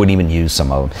cameras and I wouldn't even use some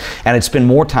of them. And I'd spend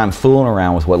more time fooling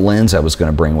around with what lens I was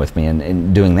going to bring with me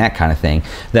and doing that kind of thing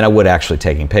than I would actually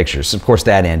taking pictures. Of course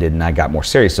that ended and I got more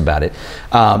serious about it.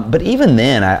 But even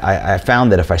then I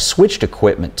found that if I switched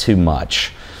equipment too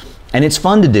much, and it's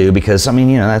fun to do because, I mean,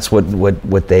 you know, that's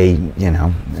what they, you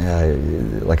know,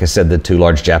 like I said, the two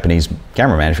large Japanese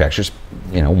camera manufacturers,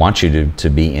 you know, want you to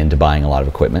be into buying a lot of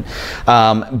equipment.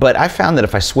 But I found that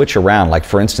if I switch around, like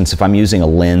for instance, if I'm using a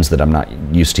lens that I'm not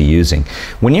used to using,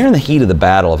 when you're in the heat of the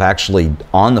battle of actually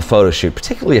on the photo shoot,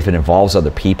 particularly if it involves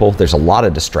other people, there's a lot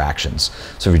of distractions.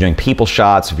 So if you're doing people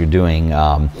shots, if you're doing,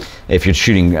 if you're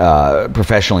shooting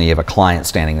professionally, you have a client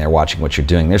standing there watching what you're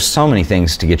doing, there's so many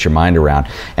things to get your mind around.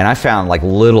 And I found like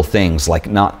little things like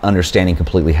not understanding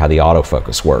completely how the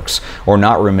autofocus works, or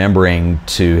not remembering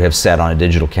to have set on a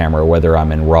digital camera whether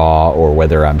I'm in RAW or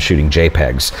whether I'm shooting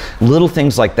JPEGs. Little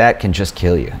things like that can just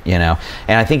kill you, you know?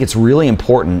 And I think it's really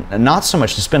important, not so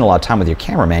much to spend a lot of time with your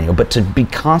camera manual, but to be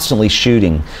constantly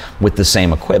shooting with the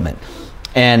same equipment.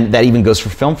 And that even goes for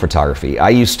film photography. I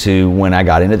used to, when I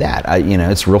got into that, you know,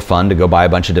 it's real fun to go buy a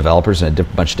bunch of developers and a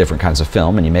bunch of different kinds of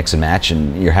film, and you mix and match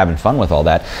and you're having fun with all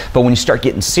that. But when you start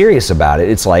getting serious about it,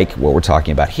 it's like what we're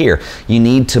talking about here. You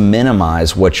need to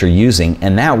minimize what you're using,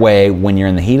 and that way, when you're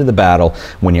in the heat of the battle,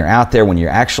 when you're out there, when you're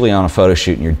actually on a photo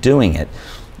shoot and you're doing it,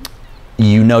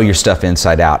 you know your stuff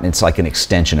inside out, and it's like an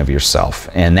extension of yourself.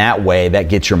 And that way, that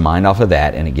gets your mind off of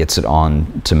that and it gets it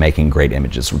on to making great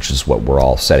images, which is what we're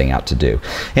all setting out to do.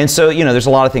 And so, you know, there's a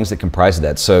lot of things that comprise of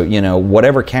that. So, you know,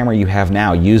 whatever camera you have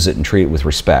now, use it and treat it with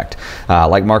respect.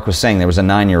 Like Mark was saying, there was a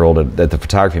 9-year-old at the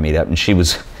photography meetup, and she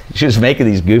was making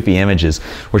these goofy images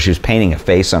where she was painting a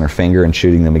face on her finger and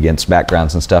shooting them against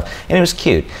backgrounds and stuff, and it was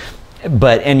cute.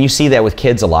 And you see that with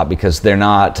kids a lot because they're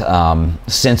not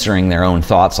censoring their own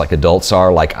thoughts like adults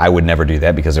are. Like, I would never do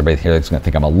that because everybody here is going to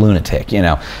think I'm a lunatic, you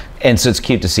know. And so it's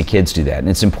cute to see kids do that. And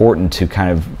it's important to kind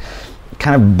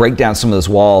of break down some of those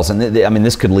walls. And I mean,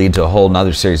 this could lead to a whole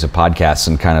nother series of podcasts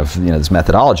and kind of, you know, this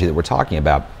methodology that we're talking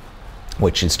about,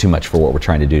 which is too much for what we're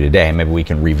trying to do today. Maybe we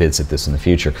can revisit this in the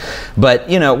future. But,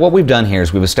 you know, what we've done here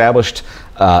is we've established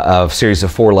a series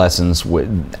of 4 lessons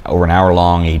over an hour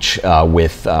long each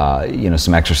with, you know,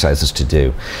 some exercises to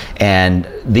do. And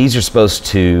these are supposed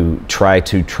to try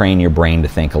to train your brain to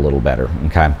think a little better,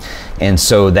 okay? And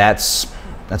so that's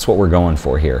what we're going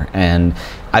for here. And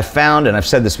I found, and I've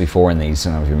said this before in these,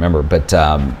 I don't know if you remember, but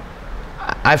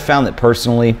I've found that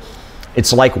personally,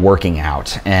 it's like working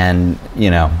out. And,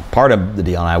 you know, part of the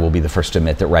deal, and I will be the first to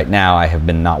admit that right now I have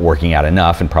been not working out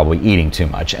enough and probably eating too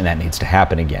much, and that needs to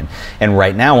happen again. And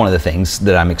right now, one of the things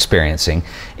that I'm experiencing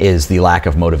is the lack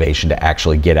of motivation to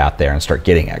actually get out there and start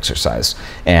getting exercise.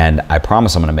 And I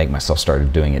promise I'm going to make myself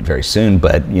start doing it very soon,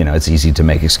 but, you know, it's easy to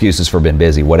make excuses for being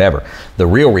busy, whatever. The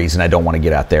real reason I don't want to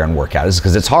get out there and work out is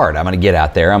because it's hard. I'm going to get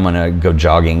out there, I'm going to go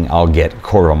jogging, I'll get a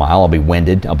quarter of a mile, I'll be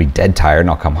winded, I'll be dead tired, and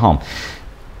I'll come home,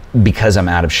 because I'm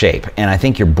out of shape. And I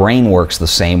think your brain works the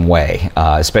same way,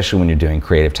 especially when you're doing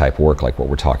creative type work like what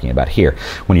we're talking about here.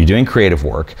 When you're doing creative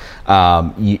work,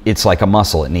 it's like a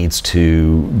muscle. It needs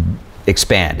to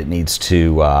expand. It needs to,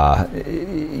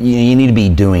 you need to be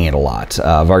doing it a lot.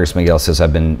 Vargas Miguel says,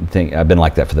 I've been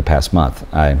like that for the past month.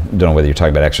 I don't know whether you're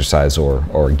talking about exercise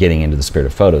or getting into the spirit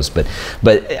of photos, but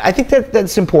I think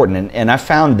that's important. And I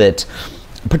found that,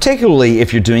 particularly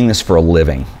if you're doing this for a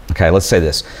living, okay, let's say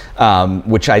this,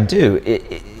 which I do,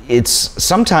 it's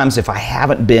sometimes if I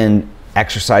haven't been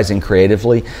exercising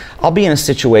creatively, I'll be in a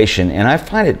situation, and I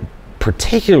find it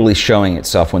particularly showing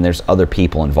itself when there's other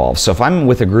people involved. So if I'm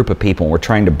with a group of people and we're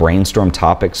trying to brainstorm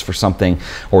topics for something,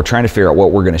 or we're trying to figure out what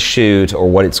we're going to shoot or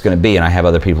what it's going to be, and I have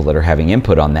other people that are having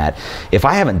input on that, if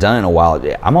I haven't done it in a while,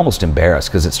 I'm almost embarrassed,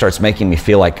 because it starts making me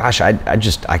feel like, gosh, I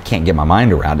can't get my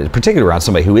mind around it, particularly around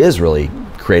somebody who is really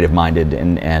creative minded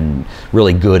and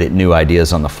really good at new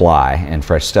ideas on the fly and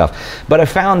fresh stuff. But I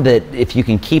found that if you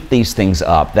can keep these things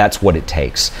up, that's what it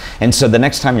takes. And so the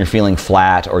next time you're feeling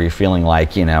flat, or you're feeling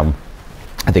like, you know,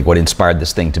 I think what inspired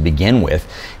this thing to begin with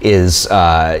is,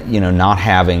 you know, not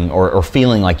having or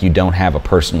feeling like you don't have a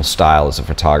personal style as a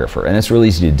photographer. And it's really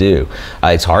easy to do.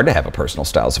 It's hard to have a personal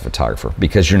style as a photographer,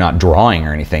 because you're not drawing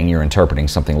or anything. You're interpreting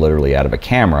something literally out of a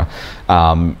camera.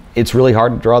 It's really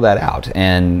hard to draw that out.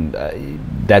 And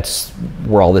that's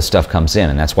where all this stuff comes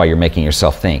in. And that's why you're making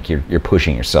yourself think. You're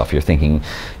pushing yourself. You're thinking,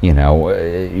 you know,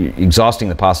 exhausting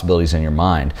the possibilities in your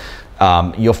mind.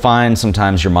 You'll find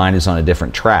sometimes your mind is on a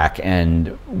different track,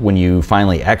 and when you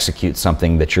finally execute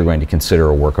something that you're going to consider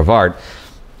a work of art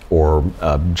or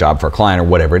a job for a client or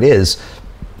whatever it is,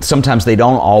 sometimes they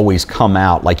don't always come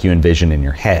out like you envision in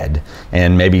your head,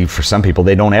 and maybe for some people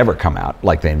they don't ever come out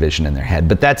like they envision in their head,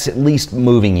 but that's at least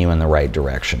moving you in the right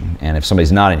direction. And if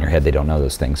somebody's not in your head, they don't know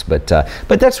those things, but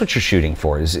that's what you're shooting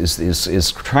for,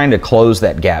 is trying to close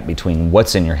that gap between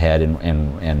what's in your head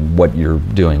and what you're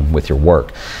doing with your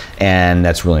work. And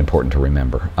that's really important to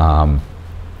remember.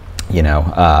 You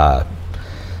know,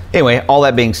 anyway, all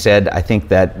that being said, I think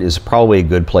that is probably a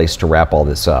good place to wrap all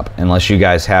this up, unless you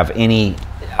guys have any.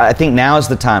 I think now is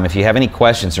the time. If you have any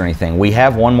questions or anything, we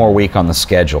have one more week on the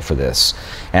schedule for this,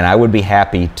 and I would be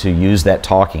happy to use that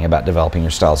talking about developing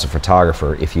your style as a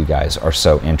photographer if you guys are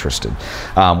so interested.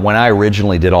 When I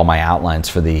originally did all my outlines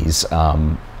for these,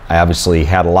 I obviously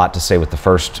had a lot to say with the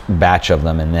first batch of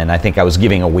them, and then I think I was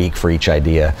giving a week for each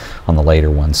idea on the later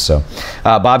ones. So,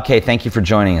 Bob K, thank you for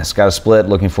joining us. Got a split,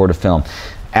 looking forward to film.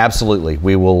 Absolutely,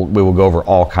 we will go over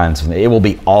all kinds of. It will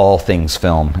be all things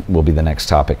film. Will be the next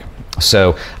topic.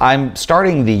 So I'm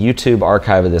starting the YouTube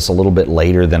archive of this a little bit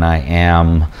later than I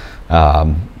am.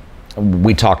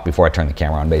 We talked before I turned the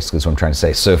camera on, basically is what I'm trying to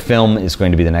say. So film is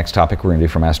going to be the next topic we're going to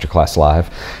do for MasterClass Live.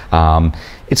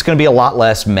 It's going to be a lot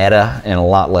less meta and a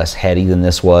lot less heady than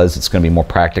this was. It's going to be more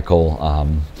practical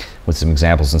with some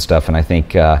examples and stuff. And I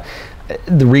think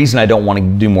the reason I don't want to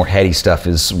do more heady stuff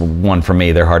is, one, for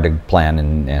me, they're hard to plan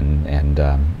and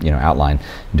you know, outline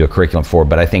and do a curriculum for.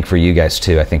 But I think for you guys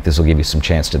too, I think this will give you some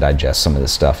chance to digest some of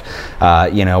this stuff.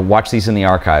 You know, watch these in the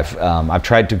archive. I've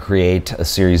tried to create a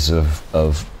series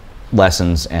of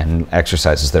lessons and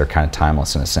exercises that are kind of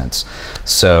timeless in a sense.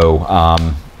 So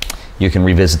you can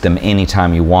revisit them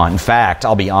anytime you want. In fact,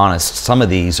 I'll be honest, some of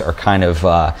these are kind of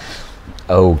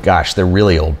oh gosh, they're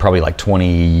really old, probably like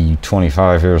 20,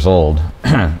 25 years old.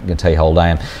 I'm gonna tell you how old I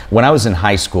am. When I was in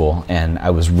high school and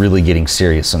I was really getting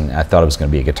serious, and I thought I was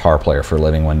gonna be a guitar player for a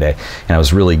living one day, and I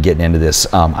was really getting into this,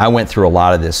 I went through a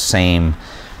lot of this same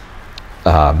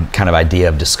kind of idea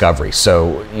of discovery.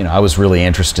 So, you know, I was really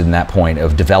interested in that point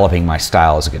of developing my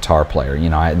style as a guitar player. You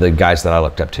know, the guys that I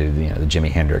looked up to, you know, the Jimi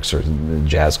Hendrix or the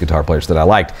jazz guitar players that I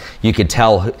liked, you could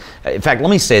tell. In fact, let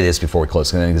me say this before we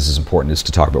close, because I think this is important, is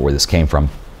to talk about where this came from.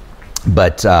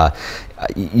 But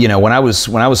you know, when I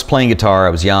was playing guitar, I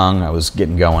was young, I was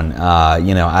getting going.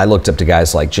 You know, I looked up to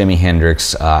guys like Jimi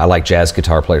Hendrix. I like jazz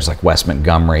guitar players like Wes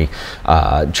Montgomery,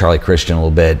 Charlie Christian a little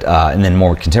bit, and then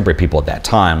more contemporary people at that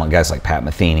time, like guys like Pat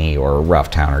Metheny or Ralph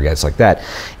Towner, guys like that.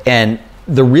 And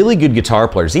the really good guitar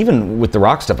players, even with the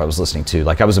rock stuff I was listening to,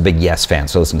 like I was a big Yes fan,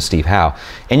 so I listened to Steve Howe,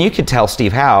 and you could tell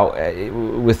Steve Howe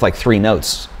with like 3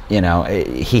 notes. You know,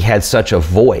 he had such a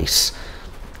voice.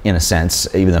 in a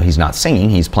sense, even though he's not singing,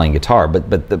 he's playing guitar.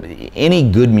 But any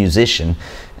good musician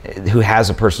who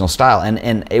has a personal style,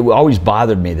 and it always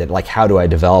bothered me that, like, how do I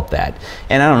develop that?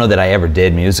 And I don't know that I ever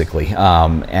did musically,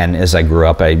 and as I grew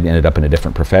up I ended up in a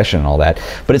different profession and all that,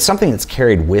 but it's something that's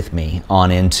carried with me on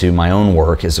into my own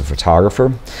work as a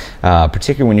photographer,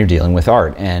 particularly when you're dealing with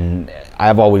art. And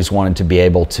I've always wanted to be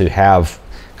able to have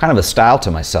kind of a style to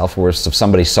myself, where if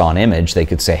somebody saw an image they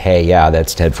could say, hey, yeah,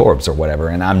 that's Ted Forbes or whatever,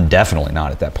 and I'm definitely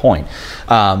not at that point.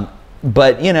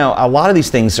 But, you know, a lot of these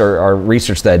things are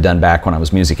research that I'd done back when I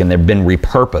was music, and they've been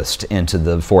repurposed into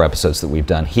the 4 episodes that we've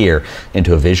done here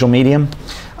into a visual medium.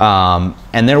 And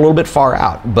they're a little bit far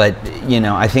out, but, you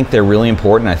know, I think they're really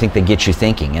important. I think they get you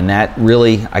thinking, and that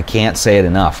really, I can't say it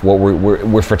enough.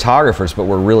 We're photographers, but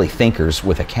we're really thinkers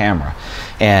with a camera.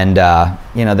 And,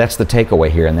 you know, that's the takeaway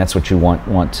here, and that's what you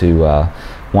want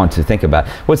to think about.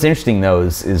 What's interesting, though,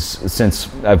 is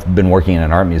since I've been working in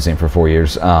an art museum for 4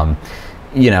 years,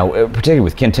 you know, particularly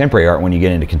with contemporary art, when you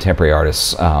get into contemporary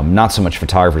artists, not so much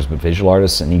photographers, but visual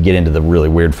artists, and you get into the really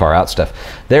weird far out stuff,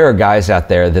 there are guys out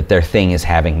there that their thing is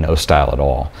having no style at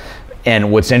all.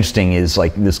 And what's interesting is,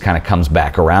 like, this kind of comes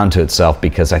back around to itself,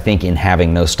 because I think in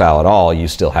having no style at all, you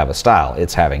still have a style.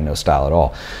 It's having no style at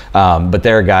all. But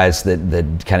there are guys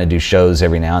that kind of do shows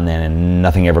every now and then, and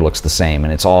nothing ever looks the same,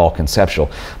 and it's all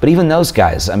conceptual. But even those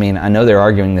guys, I mean, I know they're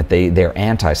arguing that they're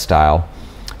anti-style,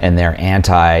 and they're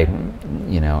anti,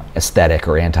 you know, aesthetic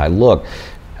or anti-look,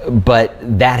 but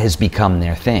that has become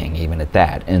their thing, even at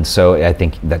that. And so I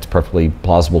think that's perfectly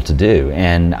plausible to do.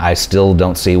 And I still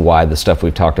don't see why the stuff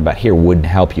we've talked about here wouldn't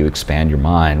help you expand your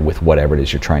mind with whatever it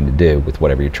is you're trying to do, with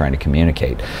whatever you're trying to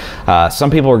communicate. Some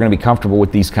people are going to be comfortable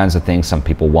with these kinds of things, some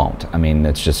people won't. I mean,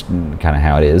 that's just kind of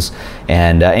how it is.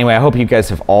 And anyway, I hope you guys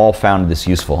have all found this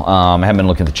useful. I haven't been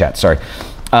looking at the chat, sorry.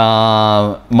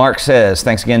 Mark says,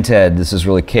 thanks again, Ted. This has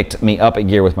really kicked me up a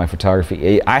gear with my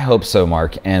photography. I hope so,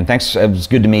 Mark. And thanks. It was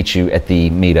good to meet you at the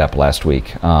meetup last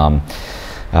week. And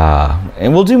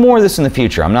we'll do more of this in the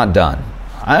future. I'm not done.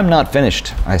 I'm not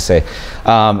finished, I say.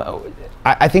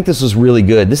 I think this was really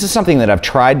good. This is something that I've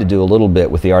tried to do a little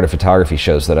bit with the Art of Photography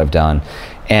shows that I've done,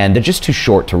 and they're just too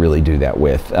short to really do that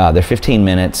with. They're 15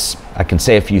 minutes. I can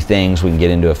say a few things. We can get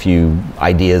into a few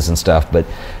ideas and stuff, but,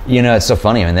 you know, it's so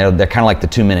funny. I mean, they're kind of like the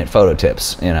 2-minute photo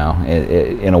tips, you know,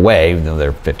 in a way, even though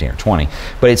they're 15 or 20,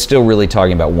 but it's still really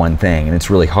talking about one thing, and it's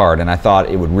really hard. And I thought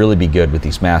it would really be good with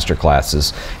these master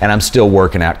classes. And I'm still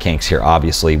working out kinks here,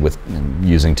 obviously, with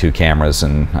using 2 cameras,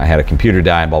 and I had a computer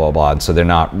die and blah, blah, blah. And so they're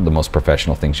not the most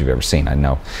professional things you've ever seen, I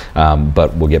know.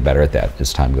 But we'll get better at that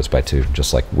as time goes by too,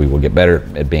 just like we will get better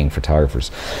at being photographers.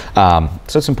 So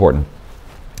it's important.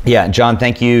 Yeah, John,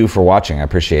 thank you for watching. I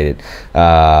appreciate it.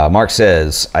 Mark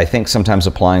says, I think sometimes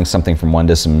applying something from one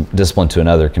discipline to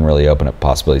another can really open up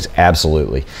possibilities.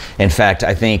 Absolutely. In fact,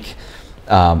 I think,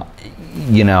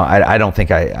 you know, I don't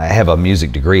think I have a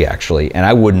music degree, actually, and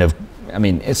I wouldn't have, I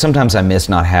mean, sometimes I miss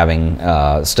not having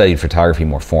studied photography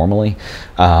more formally,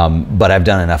 but I've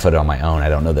done enough of it on my own. I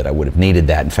don't know that I would have needed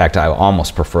that. In fact, I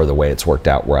almost prefer the way it's worked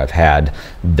out, where I've had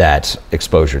that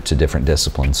exposure to different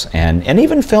disciplines, and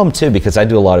even film too, because I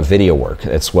do a lot of video work.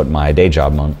 That's what my day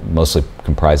job mostly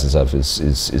comprises of,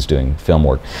 is doing film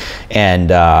work. And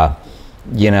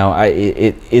you know,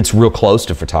 it's real close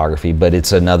to photography, but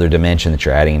it's another dimension that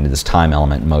you're adding into this time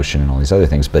element, motion, and all these other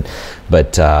things.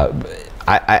 But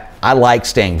I like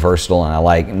staying versatile, and I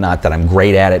like, not that I'm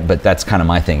great at it, but that's kind of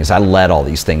my thing, is I let all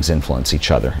these things influence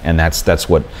each other, and that's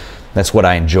what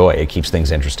I enjoy. It keeps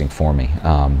things interesting for me.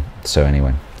 So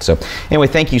anyway,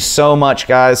 thank you so much,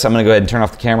 guys. I'm going to go ahead and turn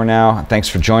off the camera now. Thanks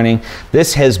for joining.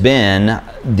 This has been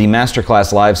the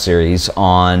Masterclass Live series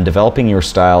on developing your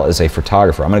style as a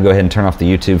photographer. I'm going to go ahead and turn off the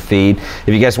YouTube feed. If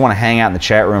you guys want to hang out in the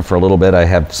chat room for a little bit, I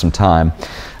have some time.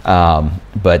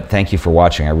 But thank you for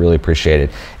watching. I really appreciate it.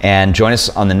 And join us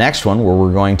on the next one, where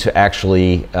we're going to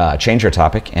actually change our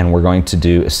topic, and we're going to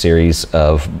do a series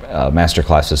of master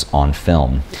classes on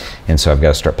film. And so I've got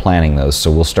to start planning those.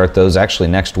 So we'll start those actually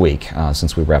next week,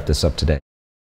 since we wrap this up today.